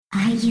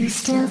Are you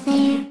still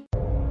there?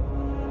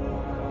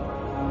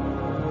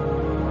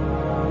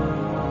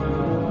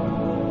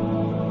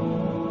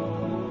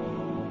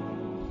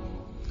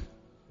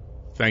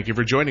 Thank you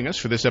for joining us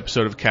for this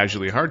episode of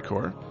Casually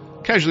Hardcore.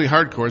 Casually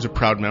Hardcore is a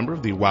proud member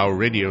of the WOW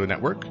Radio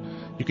Network.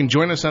 You can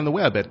join us on the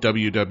web at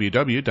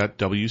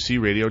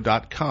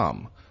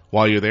www.wcradio.com.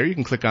 While you're there, you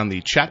can click on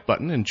the chat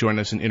button and join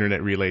us in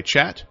Internet Relay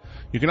Chat.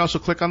 You can also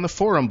click on the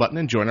forum button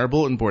and join our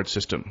bulletin board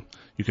system.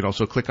 You can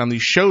also click on the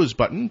shows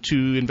button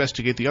to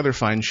investigate the other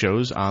fine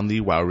shows on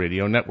the WOW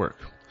Radio Network.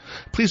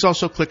 Please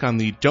also click on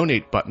the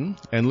donate button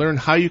and learn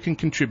how you can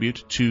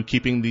contribute to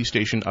keeping the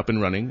station up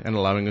and running and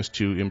allowing us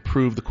to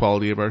improve the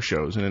quality of our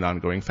shows in an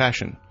ongoing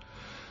fashion.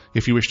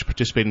 If you wish to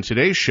participate in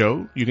today's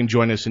show, you can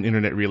join us in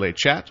Internet Relay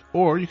Chat,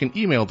 or you can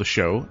email the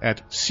show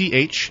at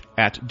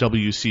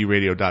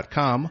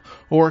ch@wcradio.com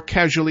or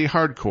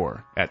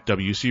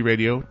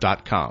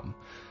casuallyhardcore@wcradio.com.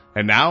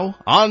 And now,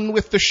 on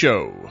with the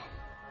show.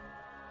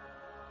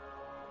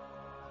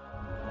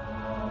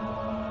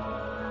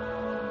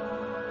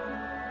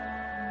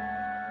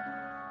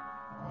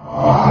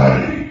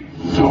 I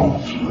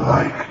don't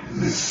like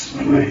this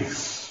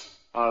place.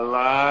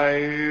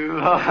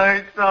 Alive!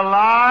 It's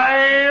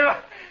alive!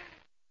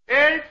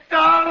 It's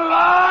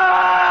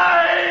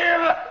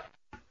alive!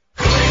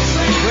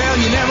 Well,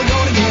 you're never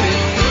gonna get it.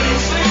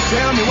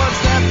 Tell me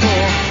what's that for?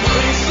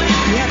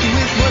 You happy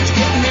with what you're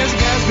getting? There's a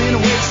guy's been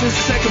awake since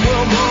the Second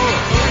World War.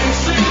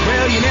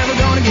 Well, you're never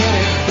gonna get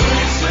it.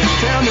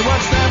 Tell me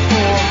what's that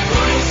for?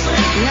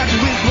 You happy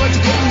with what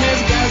you're getting?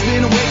 There's a guy's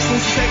been awake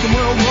since the Second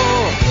World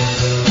War.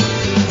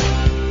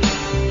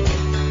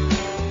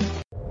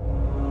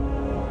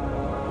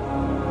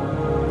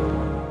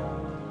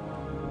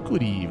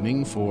 Good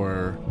evening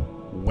for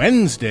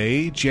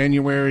Wednesday,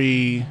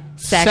 January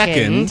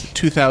 2nd,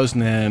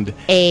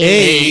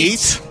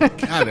 2008.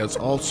 God, that's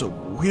all so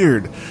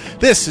weird.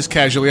 This is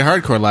Casually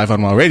Hardcore live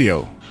on WOW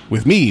Radio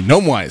with me,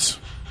 Gnomewise.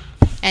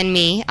 And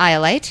me,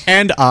 Iolite.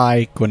 And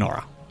I,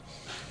 Gwenora.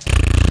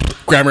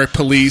 Grammar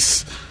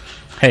Police.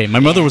 Hey, my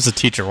mother was a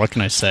teacher, what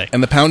can I say?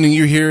 And the pounding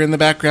you hear in the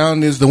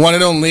background is the one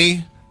and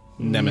only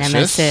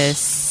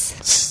Nemesis.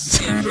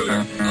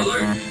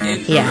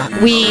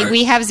 Yeah,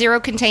 we have zero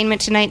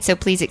containment tonight, so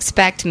please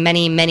expect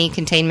many, many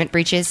containment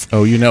breaches.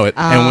 Oh, you know it.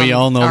 And we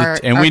all know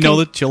that, and we know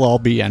that you'll all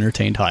be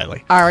entertained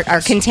highly. Our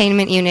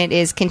containment unit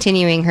is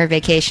continuing her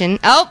vacation.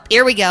 Oh,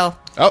 here we go.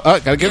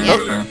 Gotta get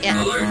it.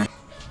 Yeah.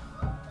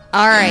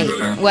 All right.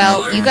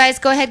 Well, you guys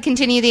go ahead,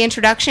 continue the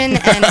introduction,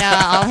 and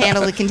I'll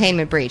handle the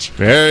containment breach.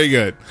 Very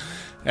good.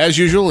 As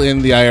usual,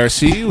 in the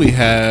IRC, we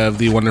have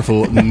the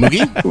wonderful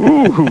Moogie.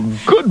 Ooh,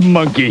 good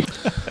monkey.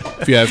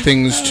 If you have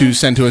things to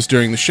send to us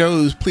during the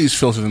shows, please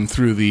filter them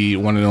through the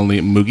one and only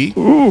Moogie.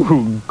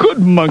 Ooh, good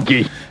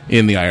monkey.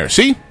 In the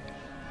IRC.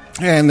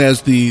 And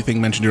as the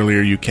thing mentioned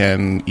earlier, you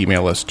can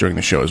email us during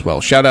the show as well.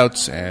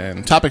 Shoutouts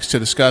and topics to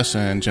discuss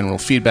and general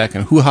feedback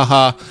and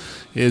hoo-ha-ha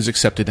is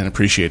accepted and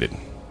appreciated.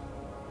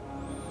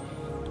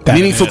 That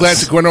Meaningful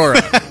glance at Gwenora.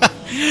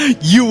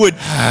 You would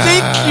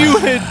think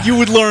you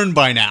would learn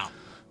by now.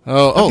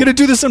 I'm going to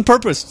do this on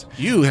purpose.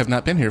 You have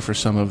not been here for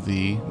some of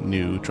the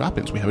new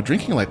drop-ins. We have a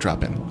drinking light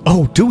drop-in.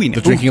 Oh, do we?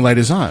 The drinking light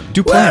is on.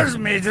 Do plan. Where's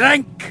me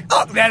drink?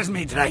 Oh, there's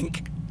me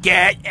drink.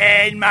 Get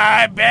in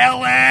my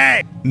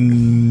belly.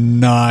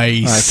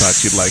 Nice. I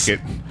thought you'd like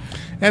it.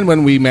 And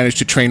when we manage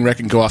to train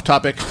wreck and go off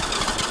topic...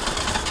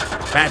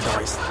 Bad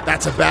noise.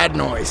 That's a bad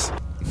noise.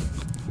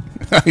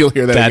 You'll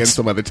hear that again That's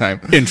some other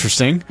time.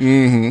 Interesting.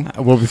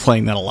 Mm-hmm. We'll be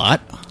playing that a lot.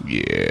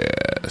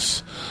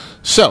 Yes.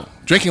 So,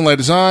 drinking light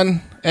is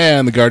on,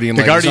 and the Guardian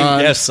light is on.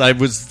 Yes,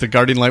 the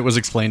Guardian light was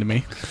explained to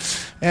me.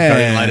 The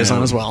Guardian light is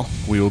on as well.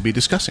 We will be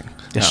discussing.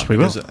 Yes, now, we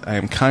will. Because I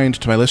am kind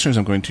to my listeners,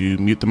 I'm going to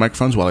mute the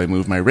microphones while I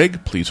move my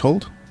rig. Please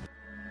hold.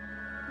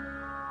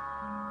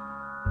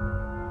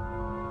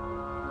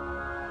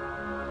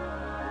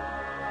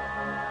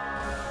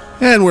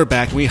 And we're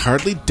back. We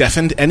hardly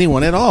deafened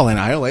anyone at all, and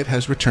Iolite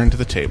has returned to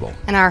the table.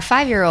 And our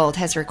 5-year-old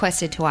has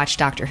requested to watch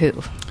Doctor Who.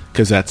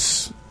 Because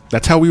that's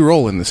how we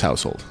roll in this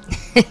household.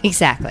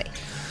 Exactly.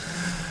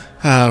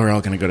 We're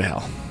all going to go to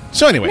hell.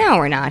 So anyway. No,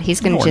 we're not.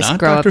 He's going to just not.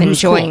 grow Doctor up Who's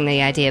enjoying cool.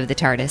 the idea of the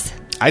TARDIS.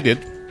 I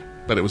did.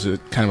 But it was a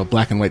kind of a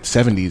black and white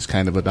 70s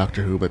kind of a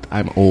Doctor Who, but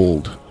I'm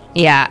old.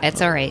 Yeah,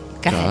 it's all right.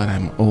 Go God, ahead.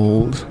 I'm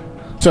old.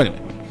 So anyway.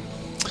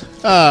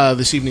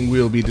 This evening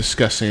we'll be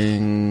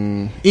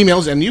discussing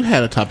emails, and you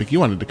had a topic you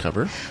wanted to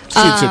cover.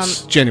 Since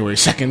it's January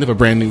 2nd of a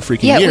brand new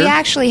freaking year. Yeah, we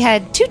actually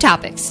had 2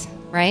 topics,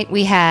 right?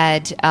 We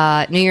had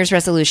New Year's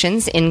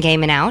resolutions,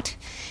 in-game and out,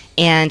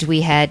 and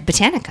we had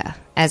Botanica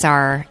as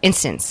our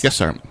instance. Yes,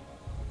 sir.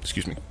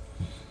 Excuse me.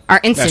 Our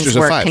instance Masters of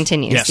work 5.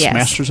 continues. Yes,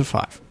 Masters of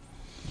 5.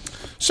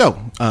 So,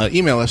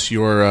 email us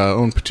your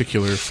own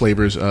particular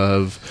flavors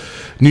of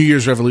New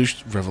Year's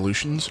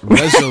resolutions.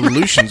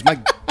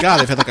 My God,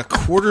 I've had like a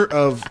quarter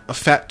of a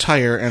fat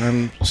tire, and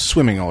I'm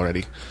swimming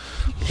already.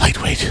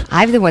 Lightweight.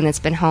 I'm the one that's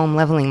been home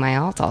leveling my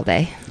alt all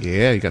day.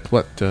 Yeah, you got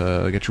what?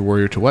 You got your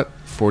warrior to what?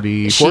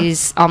 44?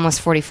 She's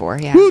almost 44,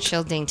 yeah. Woot.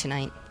 She'll ding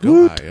tonight.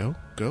 Go, Io.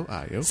 Go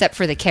Io. Except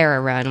for the Kara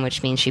run,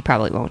 which means she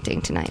probably won't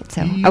ding tonight.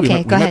 So, We okay,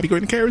 might go ahead. be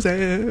going to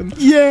Karazhan.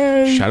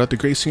 Yay! Shout out to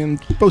Gracie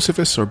and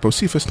Bocephus, or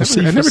Bocephus.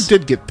 I never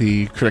did get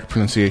the correct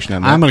pronunciation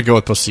on that. I'm going to go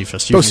with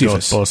Bocephus. You can go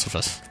with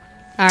Bocephus.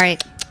 All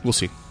right. We'll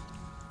see.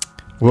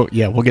 We'll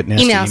get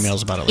nasty Emails.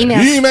 emails about it later.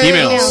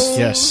 Emails.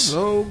 Yes.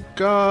 Oh,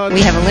 God.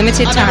 We have a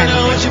limited time.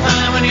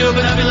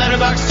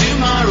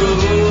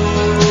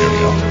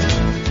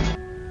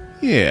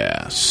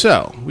 Yeah,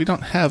 so we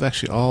don't have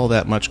actually all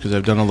that much because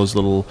I've done all those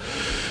little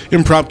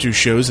impromptu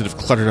shows that have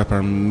cluttered up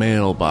our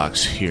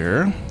mailbox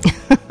here.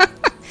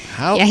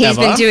 Yeah, he's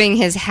been doing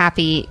his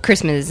happy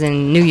Christmas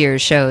and New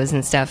Year's shows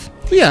and stuff.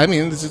 Yeah, I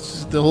mean,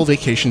 it's the whole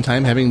vacation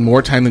time, having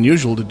more time than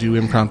usual to do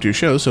impromptu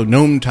shows. So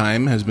Gnome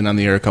Time has been on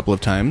the air a couple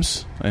of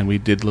times, and we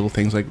did little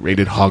things like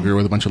raided Hogger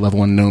with a bunch of level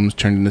 1 gnomes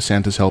turned into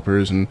Santa's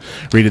helpers, and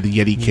raided the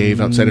Yeti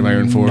Cave outside of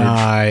Iron Forge.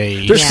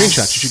 Nice. There's Yes.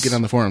 screenshots. You should get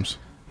on the forums.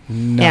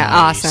 Nice. Yeah,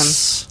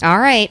 awesome. All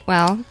right,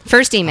 well,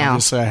 first email.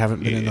 Obviously, I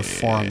haven't been in the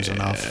forums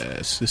enough.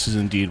 Yes, this is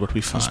indeed what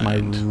we Because my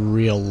find.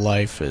 real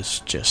life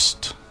is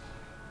just...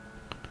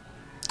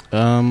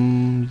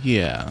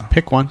 Yeah.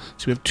 Pick one.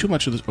 So we have too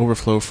much of this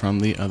overflow from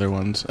the other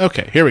ones.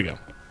 Okay, here we go.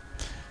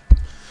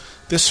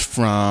 This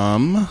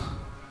from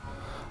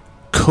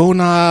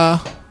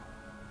Konakudo.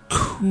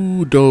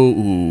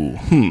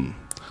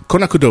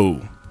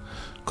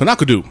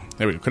 Konakudu.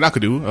 There we go.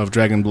 Konakudu of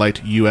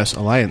Dragonblight US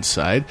Alliance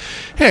side.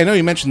 Hey, I know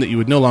you mentioned that you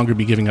would no longer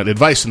be giving out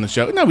advice in the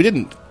show. No, we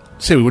didn't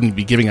say we wouldn't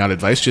be giving out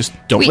advice. Just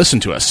don't listen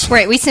to us.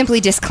 Right, we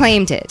simply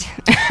disclaimed it.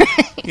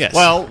 Yes.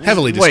 Well,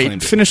 heavily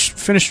disclaimed.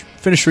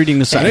 Finish reading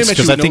the I know you sentence,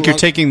 mentioned because I think no you're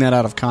taking that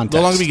out of context.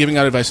 No longer be giving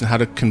out advice on how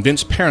to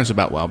convince parents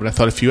about WoW, but I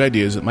thought a few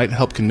ideas that might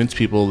help convince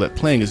people that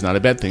playing is not a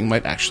bad thing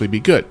might actually be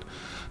good.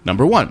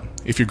 Number 1,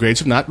 if your grades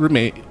have not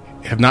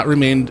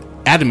remained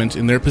adamant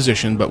in their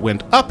position but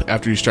went up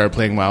after you started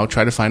playing WoW,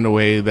 try to find a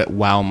way that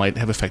WoW might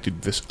have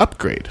affected this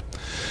upgrade.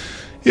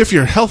 If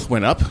your health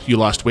went up, you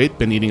lost weight,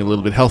 been eating a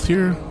little bit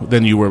healthier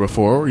than you were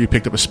before, or you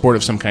picked up a sport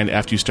of some kind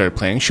after you started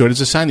playing, show it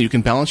as a sign that you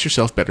can balance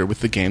yourself better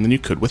with the game than you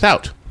could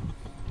without.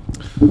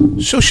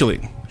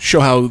 Socially, show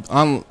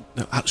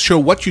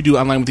what you do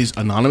online with these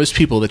anonymous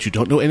people that you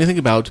don't know anything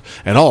about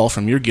at all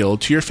from your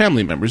guild to your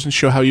family members, and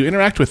show how you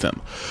interact with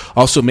them.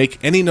 Also, make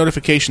any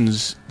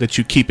notifications that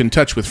you keep in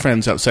touch with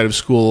friends outside of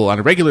school on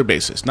a regular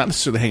basis. Not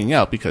necessarily hanging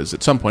out, because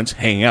at some points,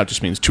 hanging out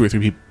just means 2 or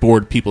 3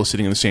 bored people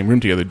sitting in the same room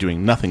together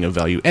doing nothing of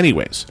value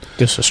anyways.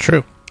 This is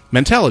true.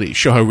 Mentality.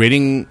 Show how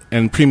raiding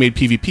and pre-made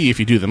PvP, if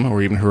you do them,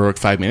 or even heroic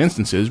 5-man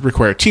instances,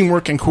 require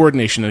teamwork and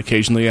coordination at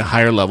occasionally a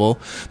higher level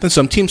than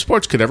some team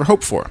sports could ever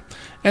hope for.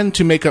 And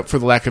to make up for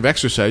the lack of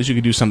exercise, you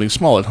could do something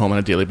small at home on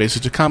a daily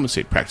basis to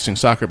compensate. Practicing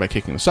soccer by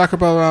kicking the soccer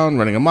ball around,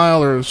 running a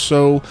mile or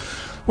so,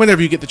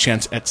 whenever you get the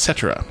chance,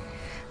 etc.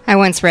 I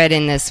once read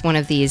in one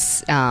of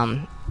these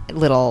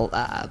little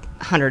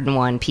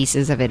 101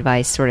 pieces of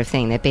advice sort of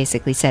thing that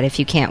basically said if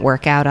you can't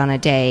work out on a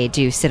day,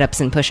 do sit-ups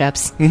and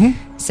push-ups.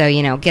 Mm-hmm.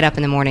 So, get up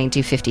in the morning,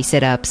 do 50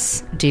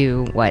 sit-ups,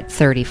 do,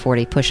 30,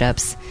 40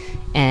 push-ups,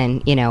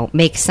 and,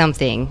 make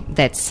something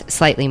that's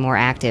slightly more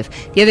active.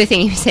 The other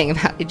thing you were saying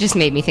about, it just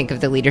made me think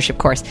of the leadership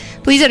course.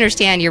 Please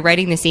understand, you're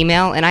writing this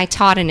email, and I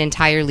taught an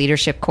entire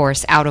leadership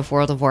course out of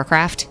World of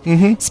Warcraft,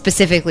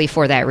 specifically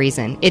for that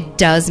reason. It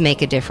does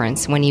make a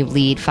difference when you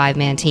lead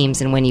 5-man teams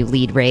and when you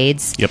lead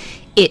raids. Yep.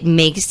 It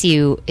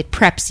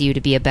preps you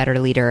to be a better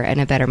leader and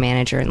a better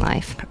manager in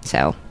life.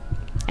 So,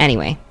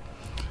 anyway,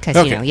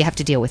 because, you have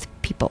to deal with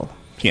people.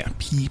 Yeah,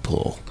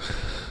 people.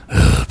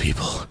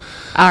 People.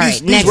 All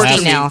right, next work for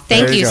email. me.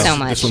 Thank There you go. so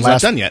much. This one's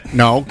not done yet.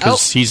 No,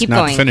 because he's keep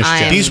not going. finished I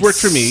yet. am These work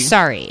for me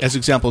sorry. as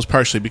examples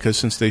partially because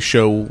since they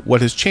show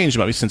what has changed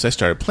about me since I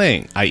started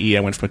playing, i.e.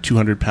 I went from a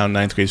 200-pound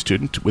 9th grade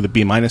student with a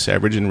B-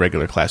 average in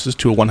regular classes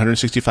to a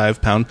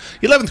 165-pound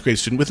 11th grade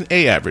student with an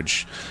A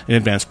average in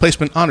advanced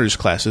placement honors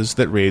classes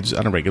that raids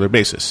on a regular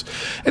basis.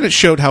 And it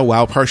showed how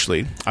WoW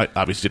partially, I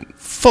obviously didn't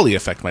fully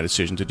affect my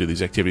decision to do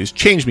these activities,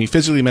 changed me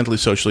physically, mentally,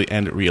 socially,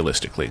 and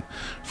realistically.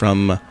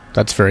 From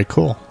That's very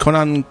cool.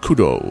 Konan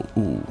Kudo.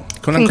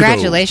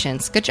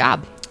 Congratulations. Good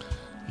job.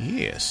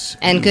 Yes.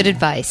 And good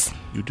advice.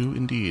 You do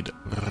indeed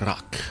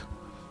rock.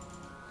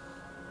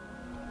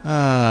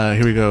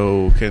 Here we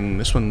go.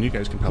 This one, you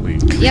guys can probably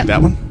read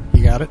that one.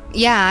 You got it?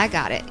 Yeah, I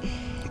got it.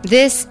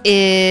 This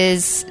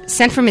is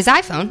sent from his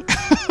iPhone.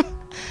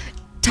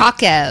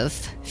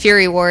 Takev,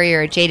 Fury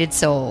Warrior, Jaded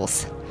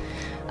Souls.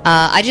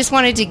 I just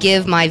wanted to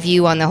give my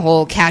view on the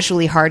whole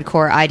casually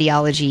hardcore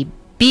ideology.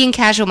 Being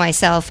casual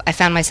myself, I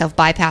found myself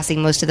bypassing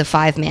most of the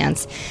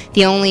 5-mans.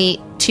 The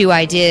only 2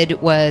 I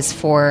did was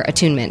for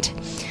attunement.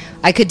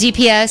 I could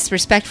DPS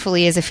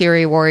respectfully as a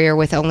Fury Warrior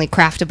with only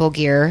craftable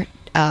gear,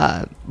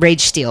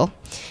 Rage Steel,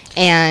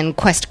 and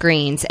Quest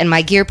Greens, and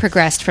my gear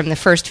progressed from the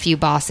first few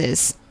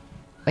bosses.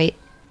 Wait,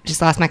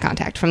 just lost my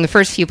contact. From the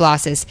first few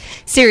bosses.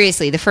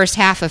 Seriously, the first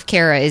half of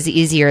Kara is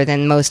easier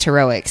than most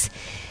heroics.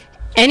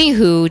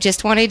 Anywho,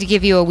 just wanted to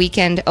give you a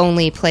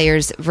weekend-only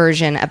players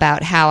version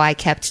about how I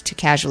kept to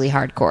casually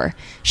hardcore.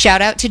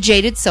 Shout out to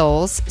Jaded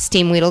Souls,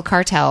 Steamweedle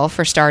Cartel,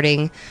 for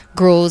starting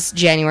Gruel's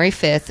January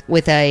 5th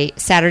with a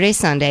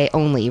Saturday-Sunday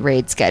only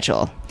raid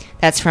schedule.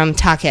 That's from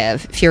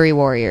Takev, Fury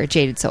Warrior,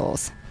 Jaded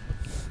Souls.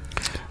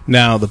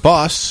 Now, the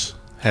boss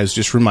has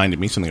just reminded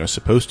me something I was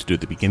supposed to do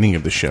at the beginning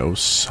of the show.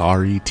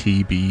 Sorry,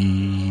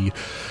 TB.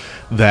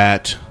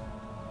 That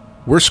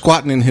we're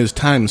squatting in his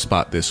time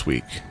spot this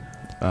week.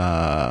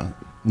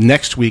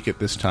 Next week at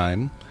this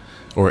time,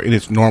 or in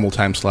its normal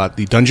time slot,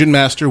 the Dungeon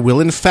Master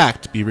will in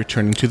fact be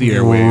returning to the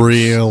airwaves.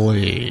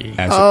 Really? As it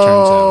turns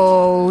out.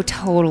 Oh,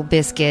 total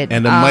biscuit.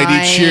 And a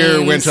mighty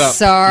cheer went up.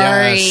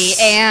 Sorry, Yes.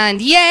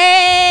 and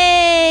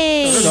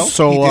yay! No,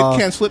 So, he did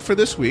cancel it for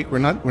this week. We're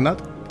not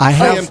I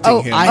have-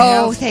 preempting him.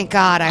 I Thank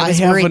God. I was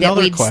have worried that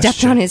another we'd stepped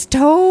question. on his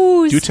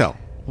toes. Do tell.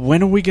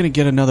 When are we going to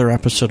get another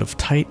episode of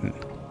Titan?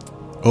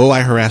 Oh, I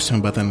harass him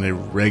about that on a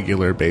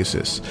regular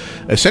basis.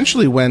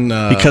 Essentially, when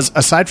Because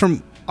aside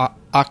from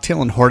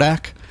Octail and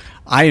Hordak,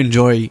 I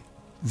enjoy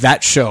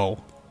that show,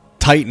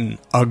 Titan,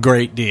 a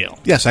great deal.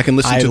 yes, I can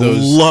listen I to those.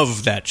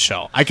 love that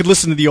show. I could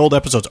listen to the old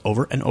episodes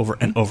over and over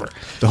and over.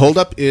 The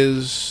holdup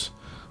is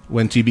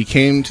when TB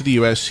came to the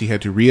U.S., he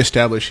had to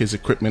reestablish his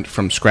equipment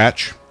from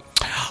scratch.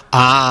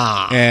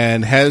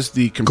 And has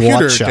the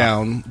computer Gotcha.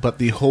 down, but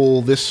this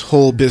whole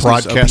business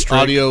Broadcast of the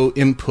rig. audio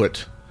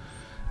input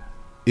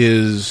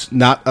is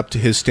not up to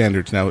his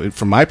standards. Now,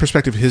 from my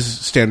perspective, his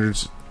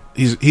standards,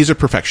 he's a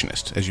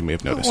perfectionist, as you may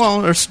have noticed.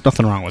 Well, there's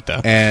nothing wrong with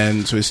that.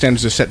 And so his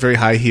standards are set very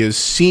high. He has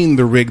seen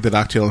the rig that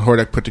Octail and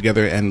Hordak put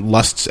together and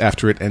lusts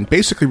after it, and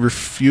basically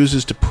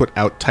refuses to put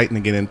out Titan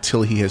again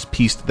until he has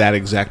pieced that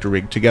exact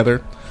rig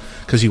together,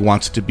 because he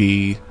wants it to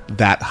be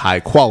that high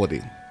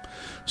quality.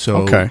 So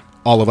Okay.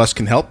 all of us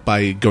can help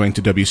by going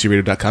to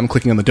WCRadio.com,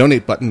 clicking on the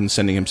donate button, and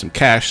sending him some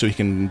cash so he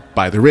can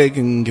buy the rig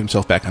and get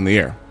himself back on the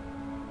air.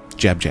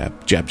 Jab,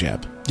 jab, jab,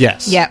 jab.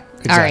 Yes. Yep.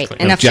 All right.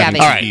 Exactly. Enough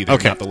jabbing. All right, right.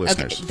 okay. Not the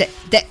listeners. Okay.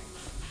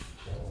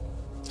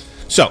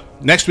 So,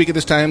 next week at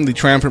this time, the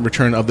triumphant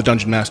return of the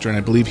Dungeon Master, and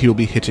I believe he will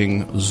be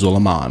hitting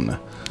Zulaman.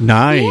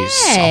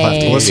 Nice. I'll have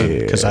to Yay. listen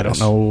because I don't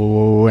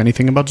know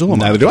anything about Zul'Aman.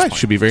 Neither at do this I. point.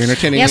 Should be very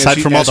entertaining, Yep. as,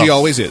 Aside from all as he the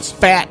always is.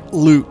 fat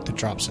loot that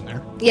drops in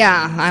there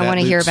Yeah, I want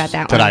to hear Loots about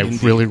that that I one.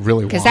 really,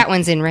 really want. Because that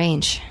one's in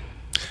range.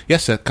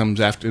 Yes, that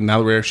comes after. Now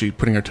that we're actually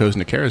putting our toes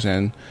into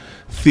Karazhan,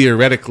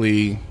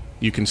 theoretically,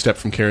 you can step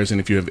from Karazhan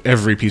if you have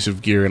every piece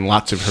of gear and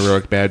lots of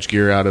heroic badge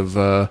gear out of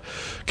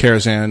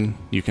Karazhan.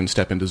 You can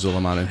step into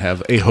Zulaman and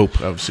have a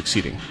hope of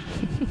succeeding.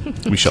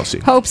 We shall see.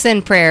 Hopes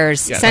and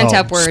prayers Yeah. sent Oh,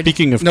 upward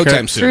Speaking of No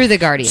time soon. through the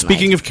Guardian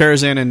Speaking of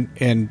Karazhan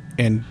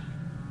and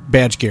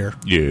badge gear,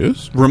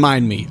 Yes.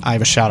 remind me. I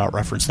have a shout out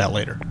reference that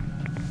later.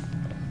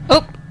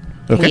 Oh,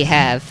 Okay. we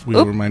have. We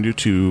will Oop. remind you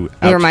to.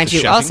 We out remind the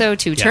you shouting. also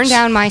to turn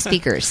down my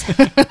speakers.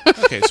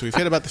 Okay, so we've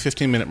hit about the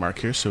 15-minute mark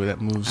here, so that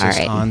moves All us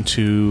right. on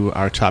to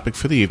our topic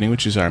for the evening,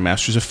 which is our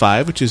Masters of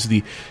Five, which is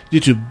the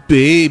little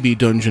baby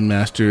Dungeon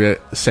Master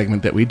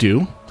segment that we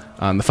do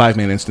on the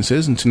 5-man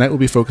instances. And tonight we'll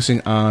be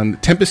focusing on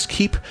Tempest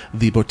Keep,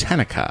 the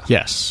Botanica,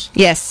 Yes.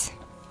 Yes.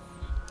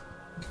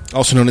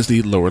 also known as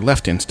the lower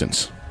left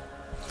instance.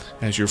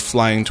 As you're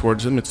flying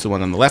towards them, it's the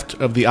one on the left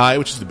of the eye,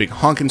 which is the big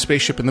honking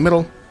spaceship in the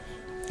middle,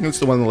 and it's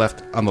the one on the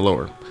left on the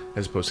lower,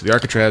 as opposed to the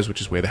Arcatraz,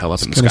 which is way the hell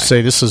up in the I'm going sky. to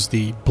say this is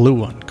the blue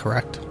one,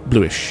 correct?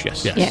 Bluish,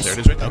 yes. Yes. There it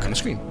is right there on the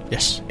screen.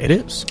 Yes, it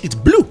is. It's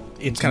blue.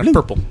 It's kind of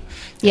purple.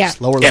 Yeah.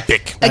 Lower left.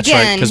 Epic. That's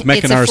Again, right, 'cause it's a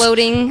Mechanar's-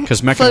 floating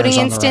 'cause Mechanar's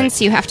on the instance.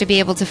 right. You have to be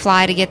able to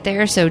fly to get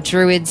there. So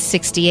Druids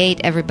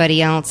 68,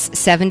 everybody else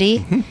 70.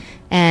 Mm-hmm.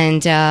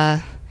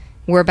 And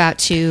we're about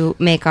to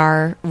make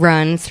our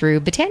run through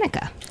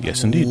Botanica.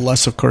 Yes, indeed.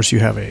 Unless, of course, you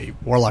have a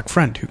warlock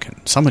friend who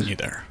can summon you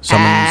there.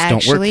 Summons don't work.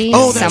 Actually,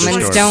 Oh, that's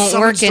summons right. don't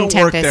work Summons in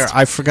don't work Tempest. there.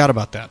 I forgot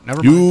about that.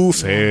 Never mind. You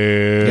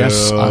fail.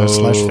 Yes,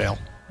 /fail.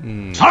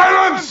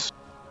 Silence!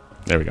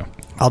 There we go.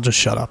 I'll just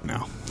shut up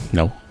now.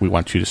 No, we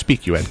want you to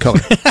speak. You add color.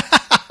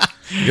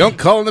 You don't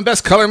call him the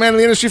best color man in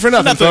the industry for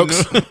nothing,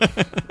 folks.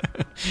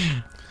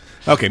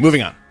 Okay,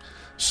 moving on.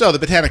 So,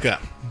 the Botanica.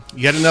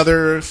 Yet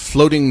another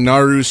floating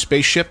Naru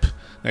spaceship.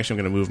 Actually,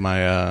 I'm going to move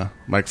my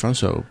microphone,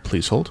 so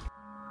please hold.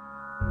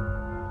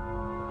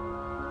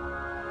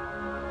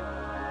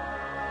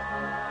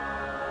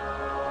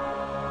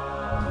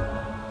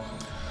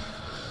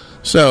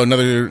 So,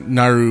 another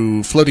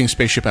Naru floating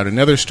spaceship out of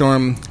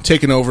Netherstorm,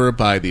 taken over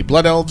by the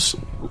Blood Elves,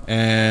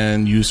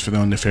 and used for their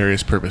own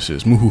nefarious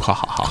purposes.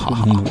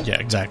 Moo-hoo-ha-ha-ha-ha. Yeah,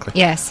 exactly.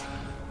 Yes.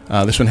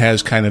 This one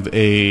has kind of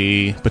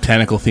a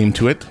botanical theme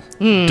to it.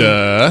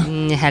 Duh.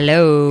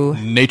 Hello.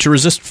 Nature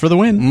resist for the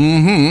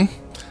win.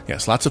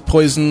 Yes, lots of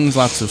poisons,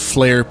 lots of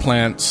flare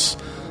plants,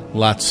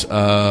 lots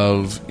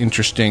of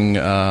interesting...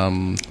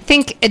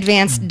 Think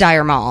advanced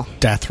Dire Maul.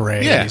 Death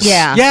rays. Yes.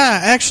 Yeah. Yeah,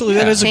 actually,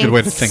 that is a good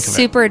way to think of it.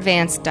 Super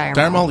advanced Dire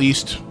Maul. Darmal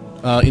East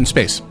in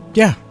space.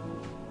 Yeah.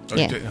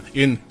 Yeah.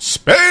 In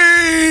space!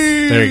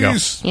 There you go.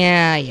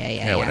 Yeah.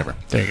 Yeah, whatever.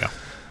 There you go.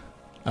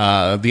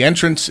 The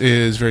entrance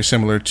is very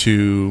similar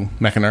to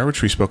Mechanar,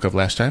 which we spoke of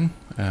last time.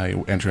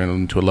 You enter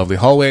into a lovely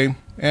hallway,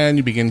 and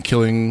you begin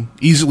killing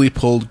easily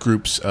pulled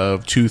groups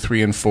of 2,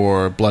 3, and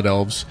 4 blood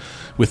elves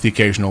with the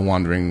occasional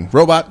wandering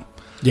robot.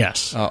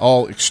 Yes.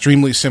 All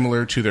extremely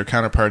similar to their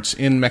counterparts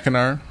in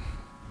Mechanar.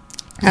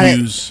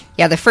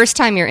 The first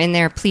time you're in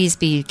there, please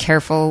be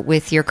careful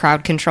with your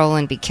crowd control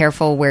and be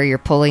careful where you're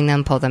pulling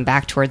them. Pull them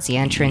back towards the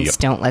entrance. Yep.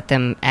 Don't let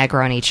them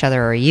aggro on each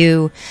other or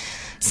you.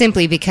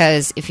 Simply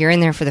because if you're in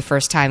there for the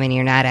first time and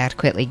you're not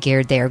adequately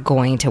geared, they are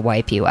going to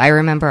wipe you. I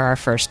remember our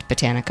first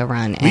Botanica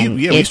run. And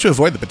we used to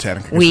avoid the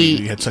Botanica because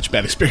we had such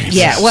bad experiences.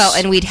 Yeah, well,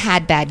 and we'd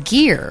had bad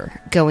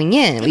gear going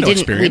in. We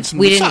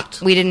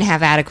didn't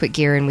have adequate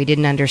gear, and we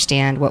didn't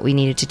understand what we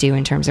needed to do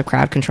in terms of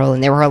crowd control,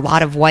 and there were a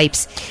lot of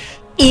wipes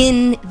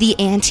in the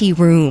ante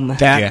room.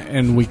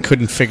 And we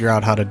couldn't figure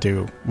out how to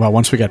do. Well,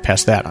 once we got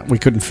past that, we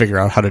couldn't figure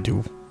out how to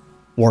do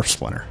Warp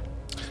Splinter.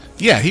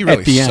 Yeah, he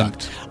really at the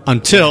sucked. End,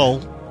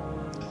 until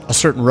a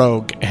certain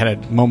rogue had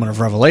a moment of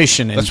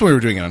revelation. And that's when we were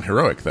doing it on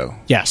Heroic, though.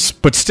 Yes,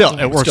 but still,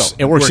 it works. Still,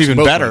 it works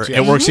even better. Ways, yeah.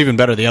 It works even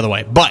better the other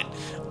way. But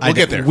we'll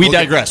get there. We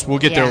digress. We'll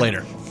get there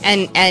later.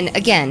 And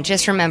again,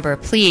 just remember,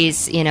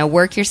 please,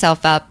 work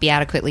yourself up, be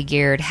adequately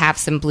geared, have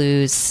some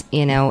blues,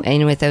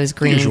 in with those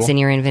greens in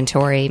your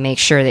inventory. Make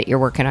sure that you're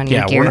working on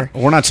your gear.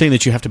 We're not saying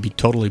that you have to be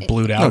totally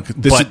blued out.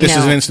 This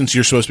is an instance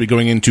you're supposed to be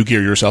going in to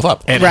gear yourself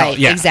up.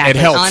 Exactly. It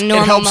helps. On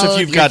normal it helps mode,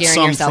 if you've got you're some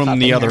gearing yourself from up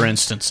the in other there.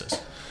 instances.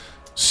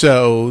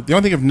 So the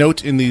only thing of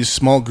note in these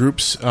small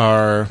groups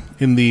are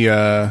in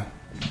the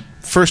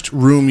first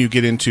room you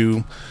get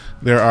into.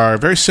 There are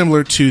very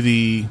similar to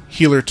the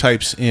healer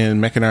types in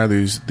Mechanar.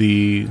 There's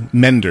the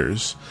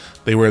Menders.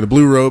 They wear the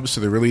blue robes, so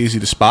they're really easy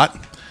to spot.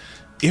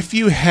 If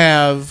you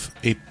have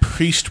a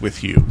priest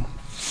with you,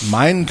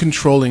 mind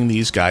controlling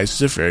these guys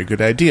is a very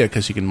good idea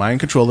because you can mind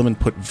control them and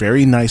put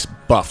very nice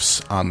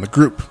buffs on the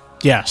group.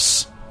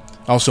 Yes.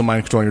 Also,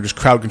 mind controlling or just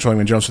crowd controlling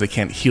them in general so they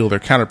can't heal their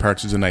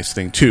counterparts is a nice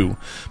thing, too.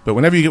 But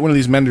whenever you get one of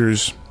these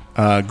Menders,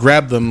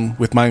 grab them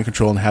with mind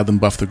control and have them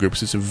buff the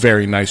groups. It's a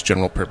very nice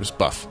general-purpose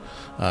buff.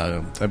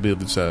 I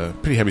believe it's a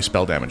pretty heavy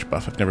spell damage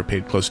buff. I've never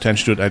paid close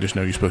attention to it. I just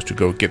know you're supposed to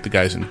go get the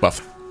guys and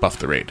buff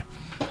the raid.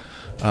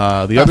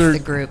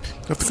 The group.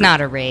 It's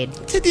not a raid.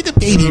 It's a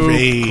baby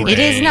raid. It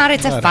is not.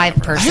 It's a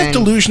 5-person. I have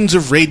delusions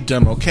of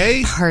raiddom,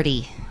 okay?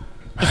 Party.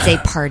 It's a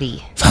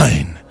party.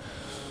 Fine.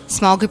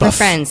 Small group of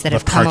friends that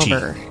have come party.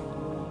 over.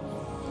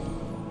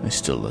 I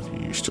still love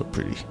you. You're still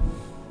pretty.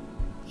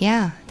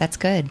 Yeah, that's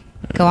good.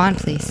 Go on,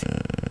 please.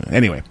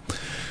 Anyway,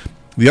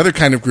 the other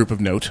kind of group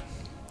of note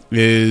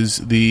is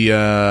the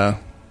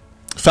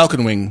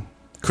Falcon Wing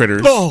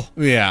critters. Oh!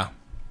 Yeah.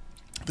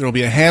 There will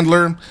be a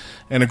handler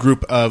and a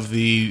group of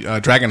the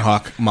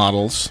Dragonhawk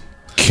models.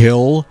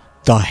 Kill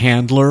the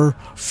handler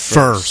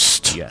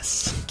first.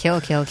 Yes. Kill.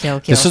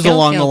 This is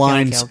along the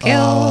lines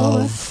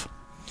of...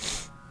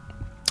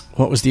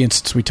 What was the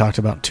instance we talked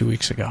about 2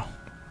 weeks ago?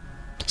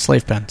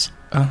 Slave pens.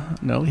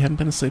 No, we haven't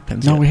been to slave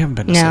pens No, yet. we haven't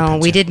been to slave pens No,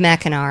 we yet. did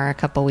Mechanar a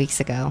couple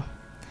weeks ago.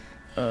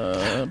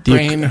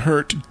 Brain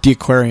hurt. The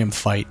aquarium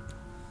fight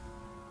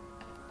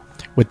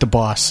with the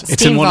boss.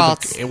 Steam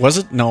Vaults. Was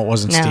it? No, it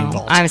wasn't Steam No,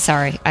 Vault. I'm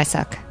sorry. I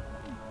suck.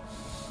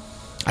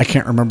 I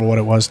can't remember what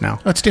it was now.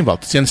 Oh, it's Steam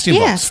Vault. It's the end of Steam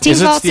Yeah, Vaults. Steam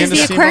Is it Vaults the is end of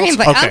the Steam aquarium,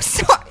 Vaults? but Okay. I'm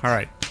sorry. All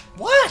right.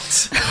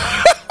 What?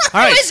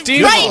 All right, I was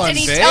Steam right, Vaults. and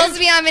he babe. tells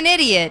me I'm an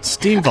idiot.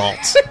 Steam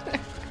Vaults.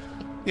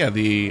 Yeah,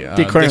 the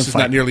aquarium this is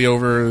fight. not nearly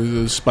over.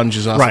 The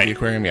sponges off Right. of the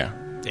aquarium. Yeah.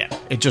 Yeah,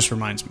 it just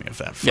reminds me of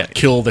that fight. Yeah.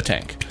 Kill the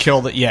tank.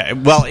 Kill the... Yeah,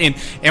 well, and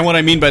what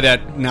I mean by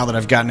that, now that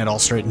I've gotten it all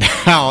straightened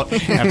out,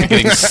 after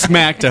getting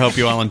smacked, I hope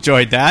you all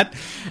enjoyed that,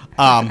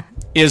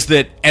 is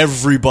that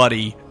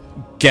everybody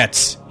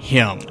gets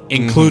him,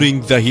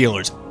 including the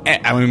healers.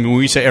 I mean, when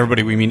we say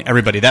everybody, we mean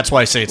everybody. That's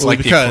why I say it's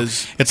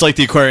it's like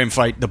the aquarium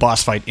fight, the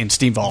boss fight in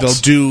Steam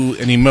Vaults. They'll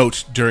do an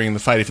emote during the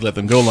fight if you let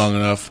them go long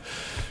enough,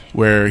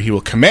 where he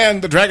will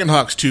command the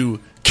Dragonhawks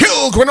to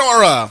kill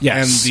Gwenora!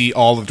 Yes. And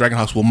all the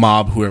Dragonhawks will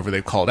mob whoever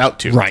they've called out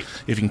to. Right.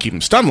 If you can keep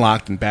them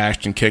stun-locked and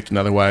bashed and kicked and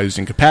otherwise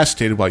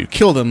incapacitated while you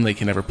kill them, they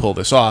can never pull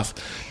this off,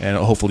 and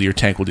hopefully your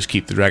tank will just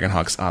keep the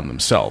Dragonhawks on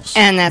themselves.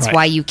 And that's Right.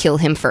 why you kill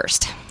him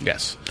first.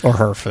 Yes. Or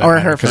her, for that Or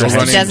matter, her 'cause first. it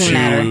Run It doesn't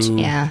into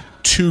matter. Yeah.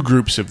 2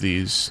 groups of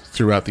these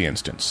throughout the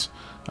instance.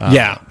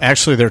 Yeah,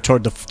 actually, they're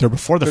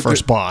before the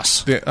first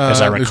boss,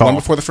 as I recall. There's one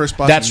before the first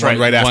boss That's and one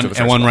right, right after the first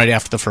and one boss. right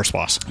after the first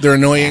boss. They're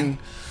annoying.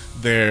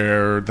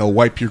 They'll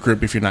wipe your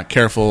group if you're not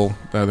careful.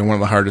 They're one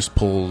of the hardest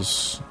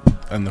pulls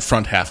in the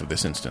front half of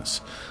this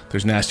instance.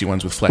 There's nasty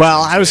ones with flesh.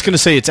 Well, I was going to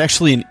say it's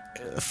actually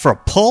for a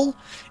pull.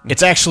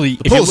 It's actually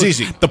the pull's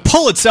easy. The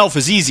pull itself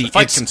is easy. The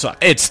fight can suck.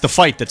 It's the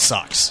fight that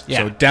sucks.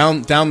 Yeah. So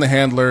down the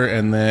handler,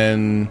 and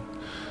then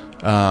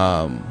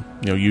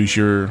use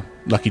your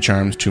lucky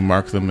charms to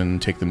mark them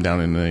and take them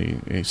down in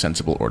a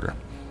sensible order.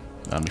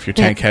 If your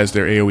tank has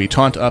their AoE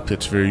taunt up,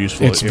 it's very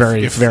useful. It's if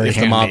very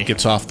the mob handy.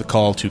 gets off the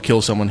call to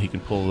kill someone, he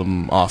can pull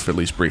them off at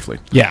least briefly.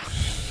 Yeah.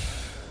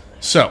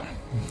 So,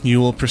 you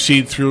will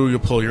proceed through, you'll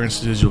pull your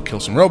instances, you'll kill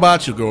some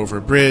robots, you'll go over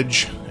a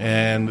bridge,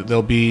 and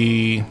there'll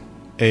be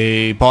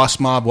a boss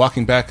mob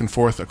walking back and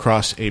forth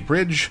across a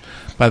bridge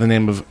by the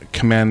name of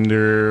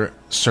Commander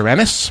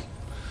Serenus.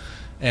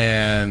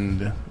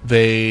 And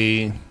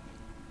they...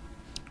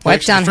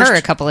 Wiped on her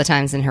a couple of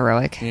times in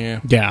Heroic.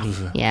 Yeah.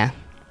 Yeah.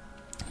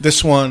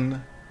 This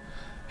one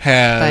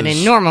has... But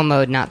in normal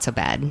mode, not so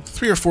bad.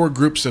 3 or 4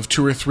 groups of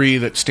 2 or 3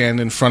 that stand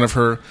in front of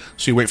her.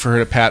 So you wait for her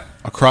to pat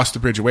across the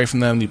bridge away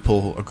from them. You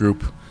pull a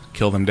group,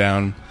 kill them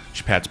down.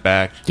 She pats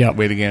back. Yep.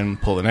 Wait again,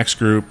 pull the next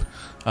group.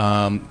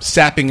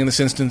 Sapping in this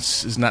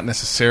instance is not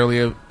necessarily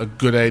a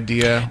good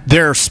idea.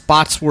 There are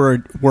spots where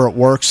it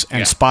works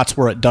and spots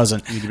where it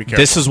doesn't. You need to be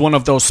careful. This is one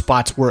of those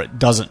spots where it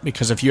doesn't,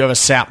 because if you have a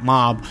sap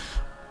mob,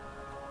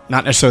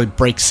 not necessarily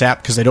break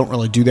sap because they don't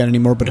really do that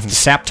anymore, but if the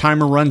sap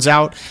timer runs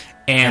out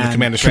and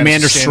Commander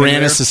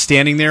Serenus is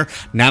standing there,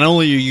 not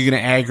only are you going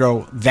to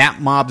aggro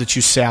that mob that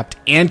you sapped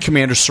and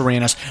Commander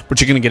Serenus, but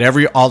you're going to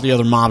get all the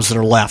other mobs that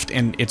are left,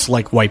 and it's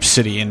like Wipe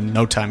City in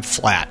no time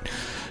flat.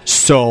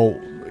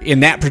 So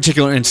in that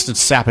particular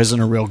instance, sap isn't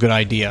a real good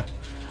idea.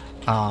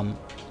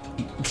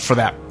 For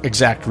that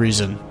exact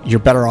reason, you're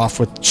better off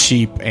with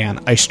cheap and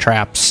ice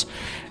traps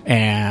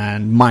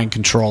and mind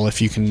control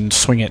if you can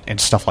swing it and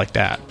stuff like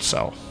that.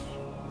 So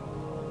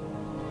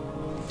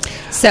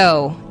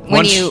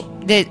when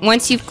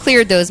once you've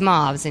cleared those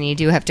mobs, and you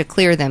do have to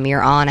clear them,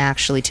 you're on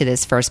actually to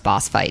this first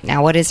boss fight.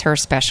 Now, what is her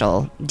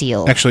special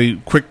deal? Actually,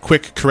 quick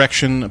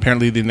correction.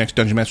 Apparently, the next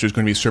Dungeon Master is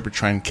going to be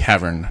Serpentine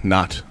Cavern,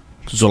 not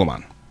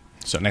Zulaman.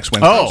 So next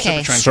Wednesday,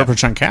 Okay.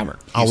 Serpentine Cavern.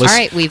 All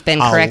right, we've been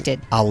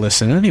corrected. I'll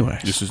listen anyway.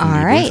 This is All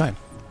really right. fine.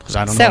 Because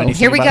I don't So, know anything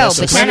here we about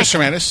go. this. Commander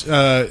Serenus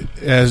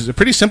has a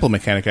pretty simple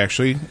mechanic,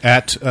 actually.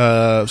 At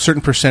a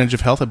certain percentage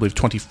of health, I believe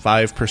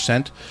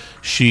 25%,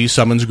 she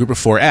summons a group of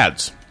 4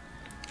 adds,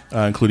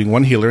 including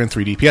 1 healer and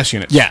 3 DPS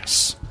units.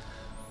 Yes.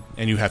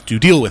 And you have to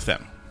deal with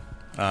them,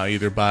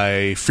 either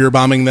by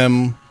fear-bombing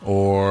them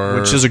or...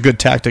 Which is a good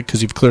tactic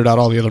because you've cleared out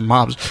all the other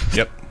mobs.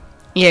 Yep.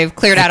 Yeah, you've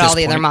cleared At out all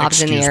this the other point,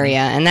 mobs in the excuse me. area,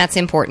 and that's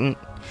important.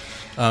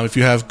 If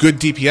you have good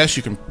DPS,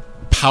 you can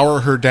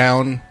power her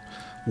down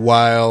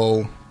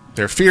while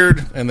they're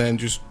feared, and then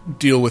just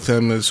deal with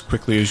them as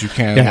quickly as you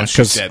can Yeah, once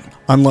she's because dead.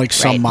 unlike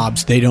some Right.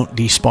 mobs, they don't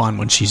despawn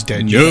when she's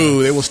dead.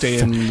 No, they will stay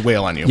and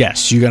wail on you.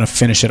 Yes, you're going to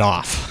finish it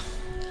off.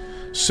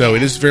 So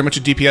it is very much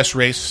a DPS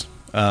race,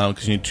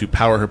 because you need to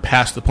power her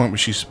past the point where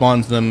she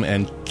spawns them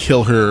and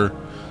kill her,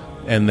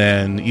 and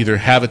then either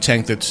have a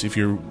tank that's, if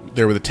you're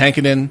there with a tank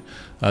in,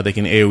 they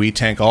can AoE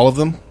tank all of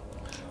them.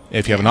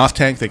 If you have an off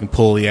tank, they can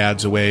pull the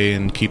adds away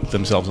and keep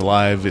themselves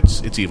alive.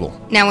 It's evil.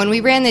 Now, when we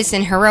ran this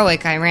in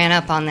Heroic, I ran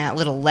up on that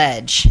little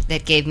ledge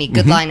that gave me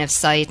good line of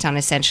sight on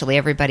essentially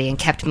everybody and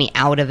kept me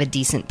out of a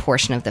decent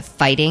portion of the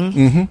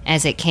fighting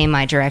as it came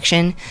my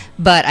direction.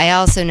 But I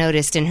also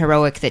noticed in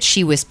Heroic that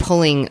she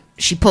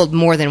pulled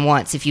more than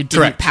once if you didn't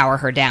Correct. power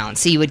her down.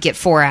 So you would get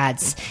 4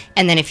 adds,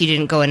 and then if you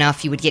didn't go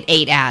enough, you would get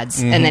 8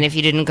 adds, and then if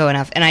you didn't go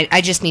enough, and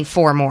I just need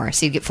 4 more,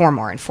 so you get 4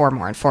 more and 4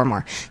 more and 4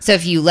 more. So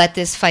if you let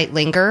this fight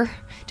linger,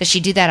 does she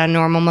do that on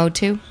normal mode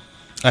too?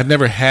 I've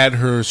never had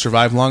her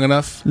survive long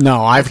enough.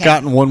 No, I've Okay.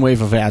 gotten 1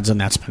 wave of ads, and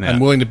that's been it. I'm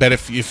willing to bet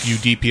if you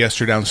DPS'd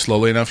her down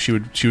slowly enough, she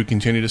would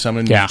continue to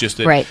summon. Yeah. It's just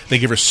that Right. they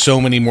give her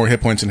so many more hit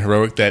points in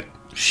Heroic that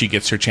she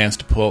gets her chance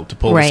to pull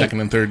Right. the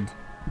second and third.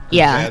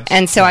 Yeah, adds.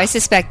 and so I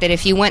suspect that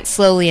if you went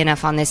slowly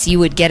enough on this, you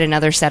would get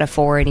another set of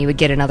 4, and you would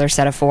get another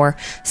set of 4.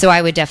 So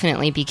I would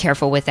definitely be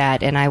careful with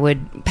that, and I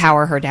would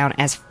power her down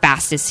as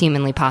fast as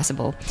humanly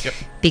possible. Yep.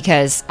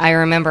 Because I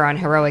remember on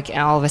Heroic, and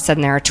all of a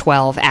sudden there are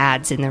 12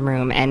 ads in the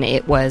room, and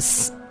it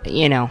was,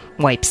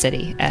 Wipe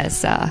City,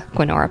 as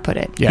Quinora put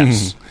it.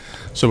 yes.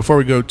 So before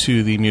we go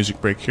to the music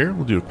break here,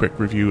 we'll do a quick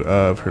review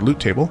of her loot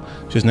table.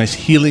 She has a nice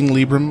healing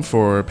Librum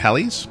for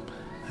Pallies.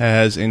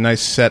 Has a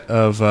nice set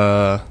of,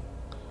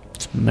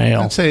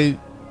 Male. I'd say,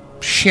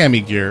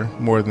 chamois gear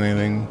more than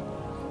anything.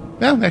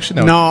 No, actually,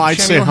 no. No, I'd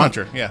Chamois say or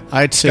hunter. Yeah.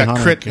 I'd say Got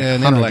hunter crit gear.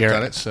 and Hunter intellect gear.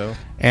 on it, so...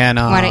 And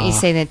Why don't you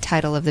say the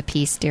title of the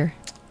piece, dear?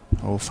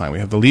 Oh, fine. We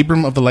have the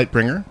Librum of the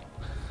Lightbringer.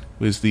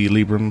 Was the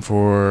Librum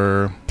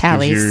for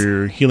Pallies. gives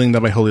your healing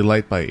done by Holy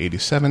Light by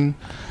 87.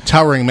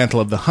 Towering Mantle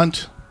of the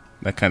Hunt.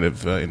 That kind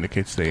of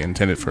indicates they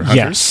intend it for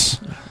hunters.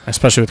 yes,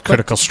 especially with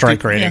critical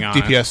strike rating on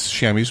it. DPS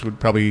chamois would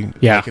probably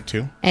Yeah. like it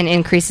too. And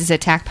increases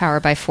attack power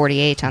by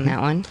 48 on that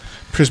one.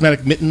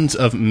 Prismatic Mittens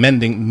of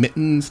Mending.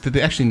 Mittens. Did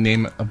they actually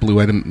name a blue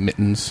item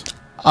Mittens?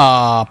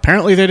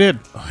 Apparently they did.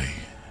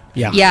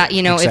 Yeah. Yeah, if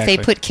exactly.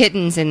 they put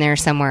kittens in there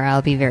somewhere,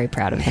 I'll be very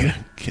proud of him.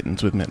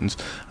 Kittens with mittens.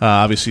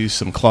 Obviously,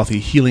 some clothy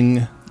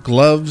healing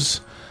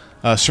gloves.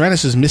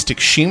 Serenus' Mystic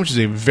Sheen, which is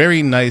a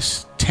very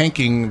nice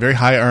tanking, very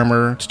high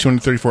armor, it's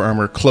 234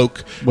 armor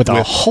cloak with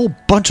a whole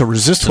bunch of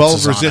resistances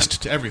 12 on resist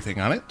it. to everything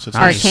on it. So it's a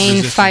nice Arcane,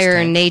 resistance Fire,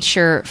 tank.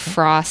 Nature,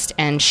 Frost,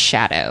 and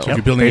Shadow. If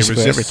you're building a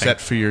basically resist everything.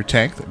 set for your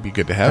tank, that'd be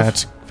good to have.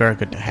 That's very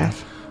good to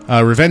have.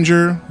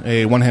 Revenger,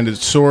 a one-handed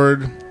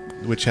sword,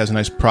 which has a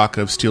nice proc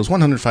of steals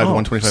 105 to Oh,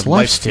 125 it's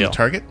life lifesteal. from the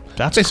target.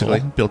 That's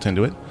basically cool. built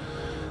into it.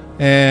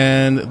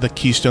 And the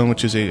Keystone,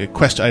 which is a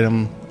quest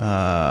item.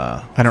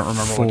 I don't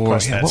remember for, what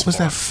quest yeah, that's what was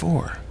for. that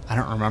for? I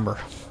don't remember.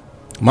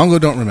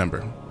 Mongo don't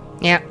remember.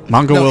 Yeah.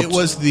 Mongo No, will it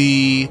was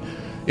the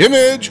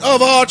Image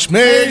of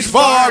Archmage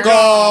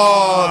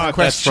Fargoth.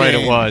 That's right,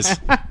 it was.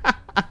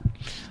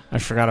 I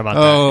forgot about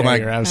that. Oh, Yeah, my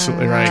you're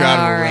absolutely right. God,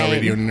 All we're right.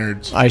 radio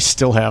nerds. I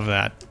still have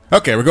that.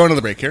 Okay, we're going to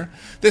the break here.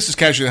 This is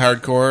Casually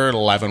Hardcore,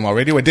 live on WoW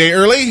Radio, a day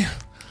early,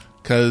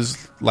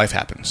 because life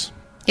happens.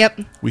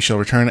 Yep. We shall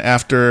return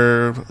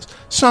after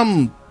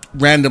some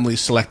randomly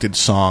selected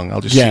song.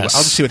 I'll just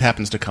see what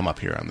happens to come up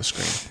here on the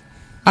screen.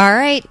 All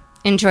right.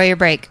 Enjoy your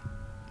break.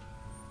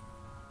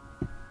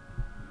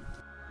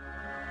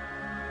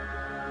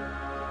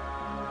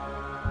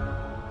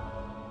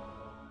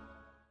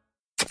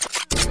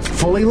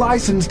 Fully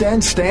licensed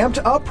and stamped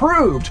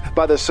approved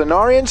by the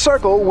Cenarian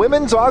Circle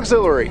Women's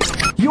Auxiliary.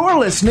 You're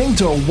listening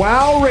to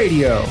WoW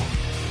Radio.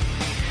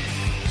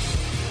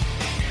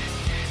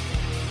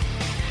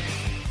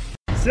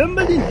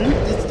 Somebody loot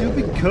the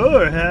stupid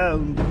core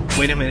hound.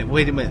 Wait a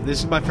minute. This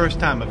is my first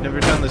time. I've never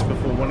done this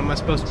before. What am I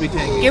supposed to be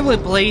taking? It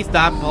would please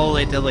stop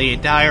bullet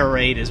delete. Dire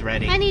raid is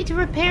ready. I need to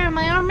repair.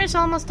 My armor's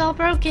almost all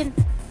broken.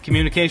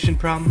 Communication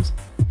problems?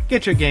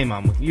 Get your game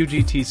on with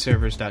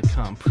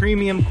UGTservers.com.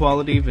 Premium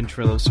quality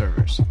Ventrilo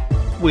servers.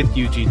 With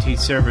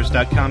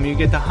UGTservers.com, you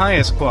get the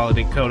highest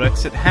quality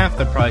codecs at half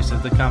the price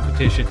of the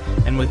competition,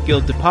 and with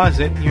Guild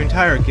Deposit, your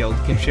entire guild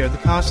can share the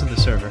cost of the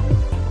server.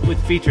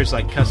 With features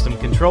like custom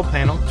control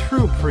panel,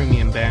 true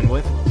premium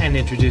bandwidth, and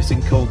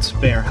introducing Cold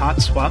Spare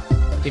Hot Swap,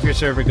 if your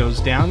server goes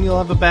down, you'll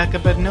have a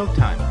backup at no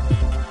time.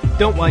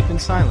 Don't wipe in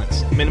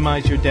silence.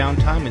 Minimize your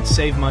downtime and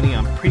save money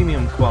on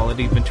premium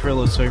quality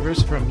Ventrilo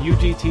servers from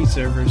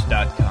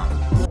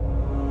UGTservers.com.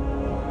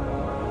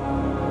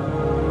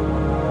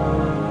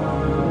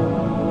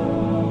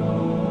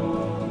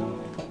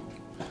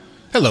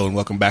 Hello and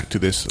welcome back to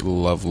this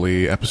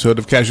lovely episode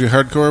of Casually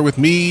Hardcore with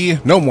me,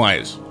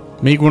 Gnomewise.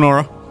 Me,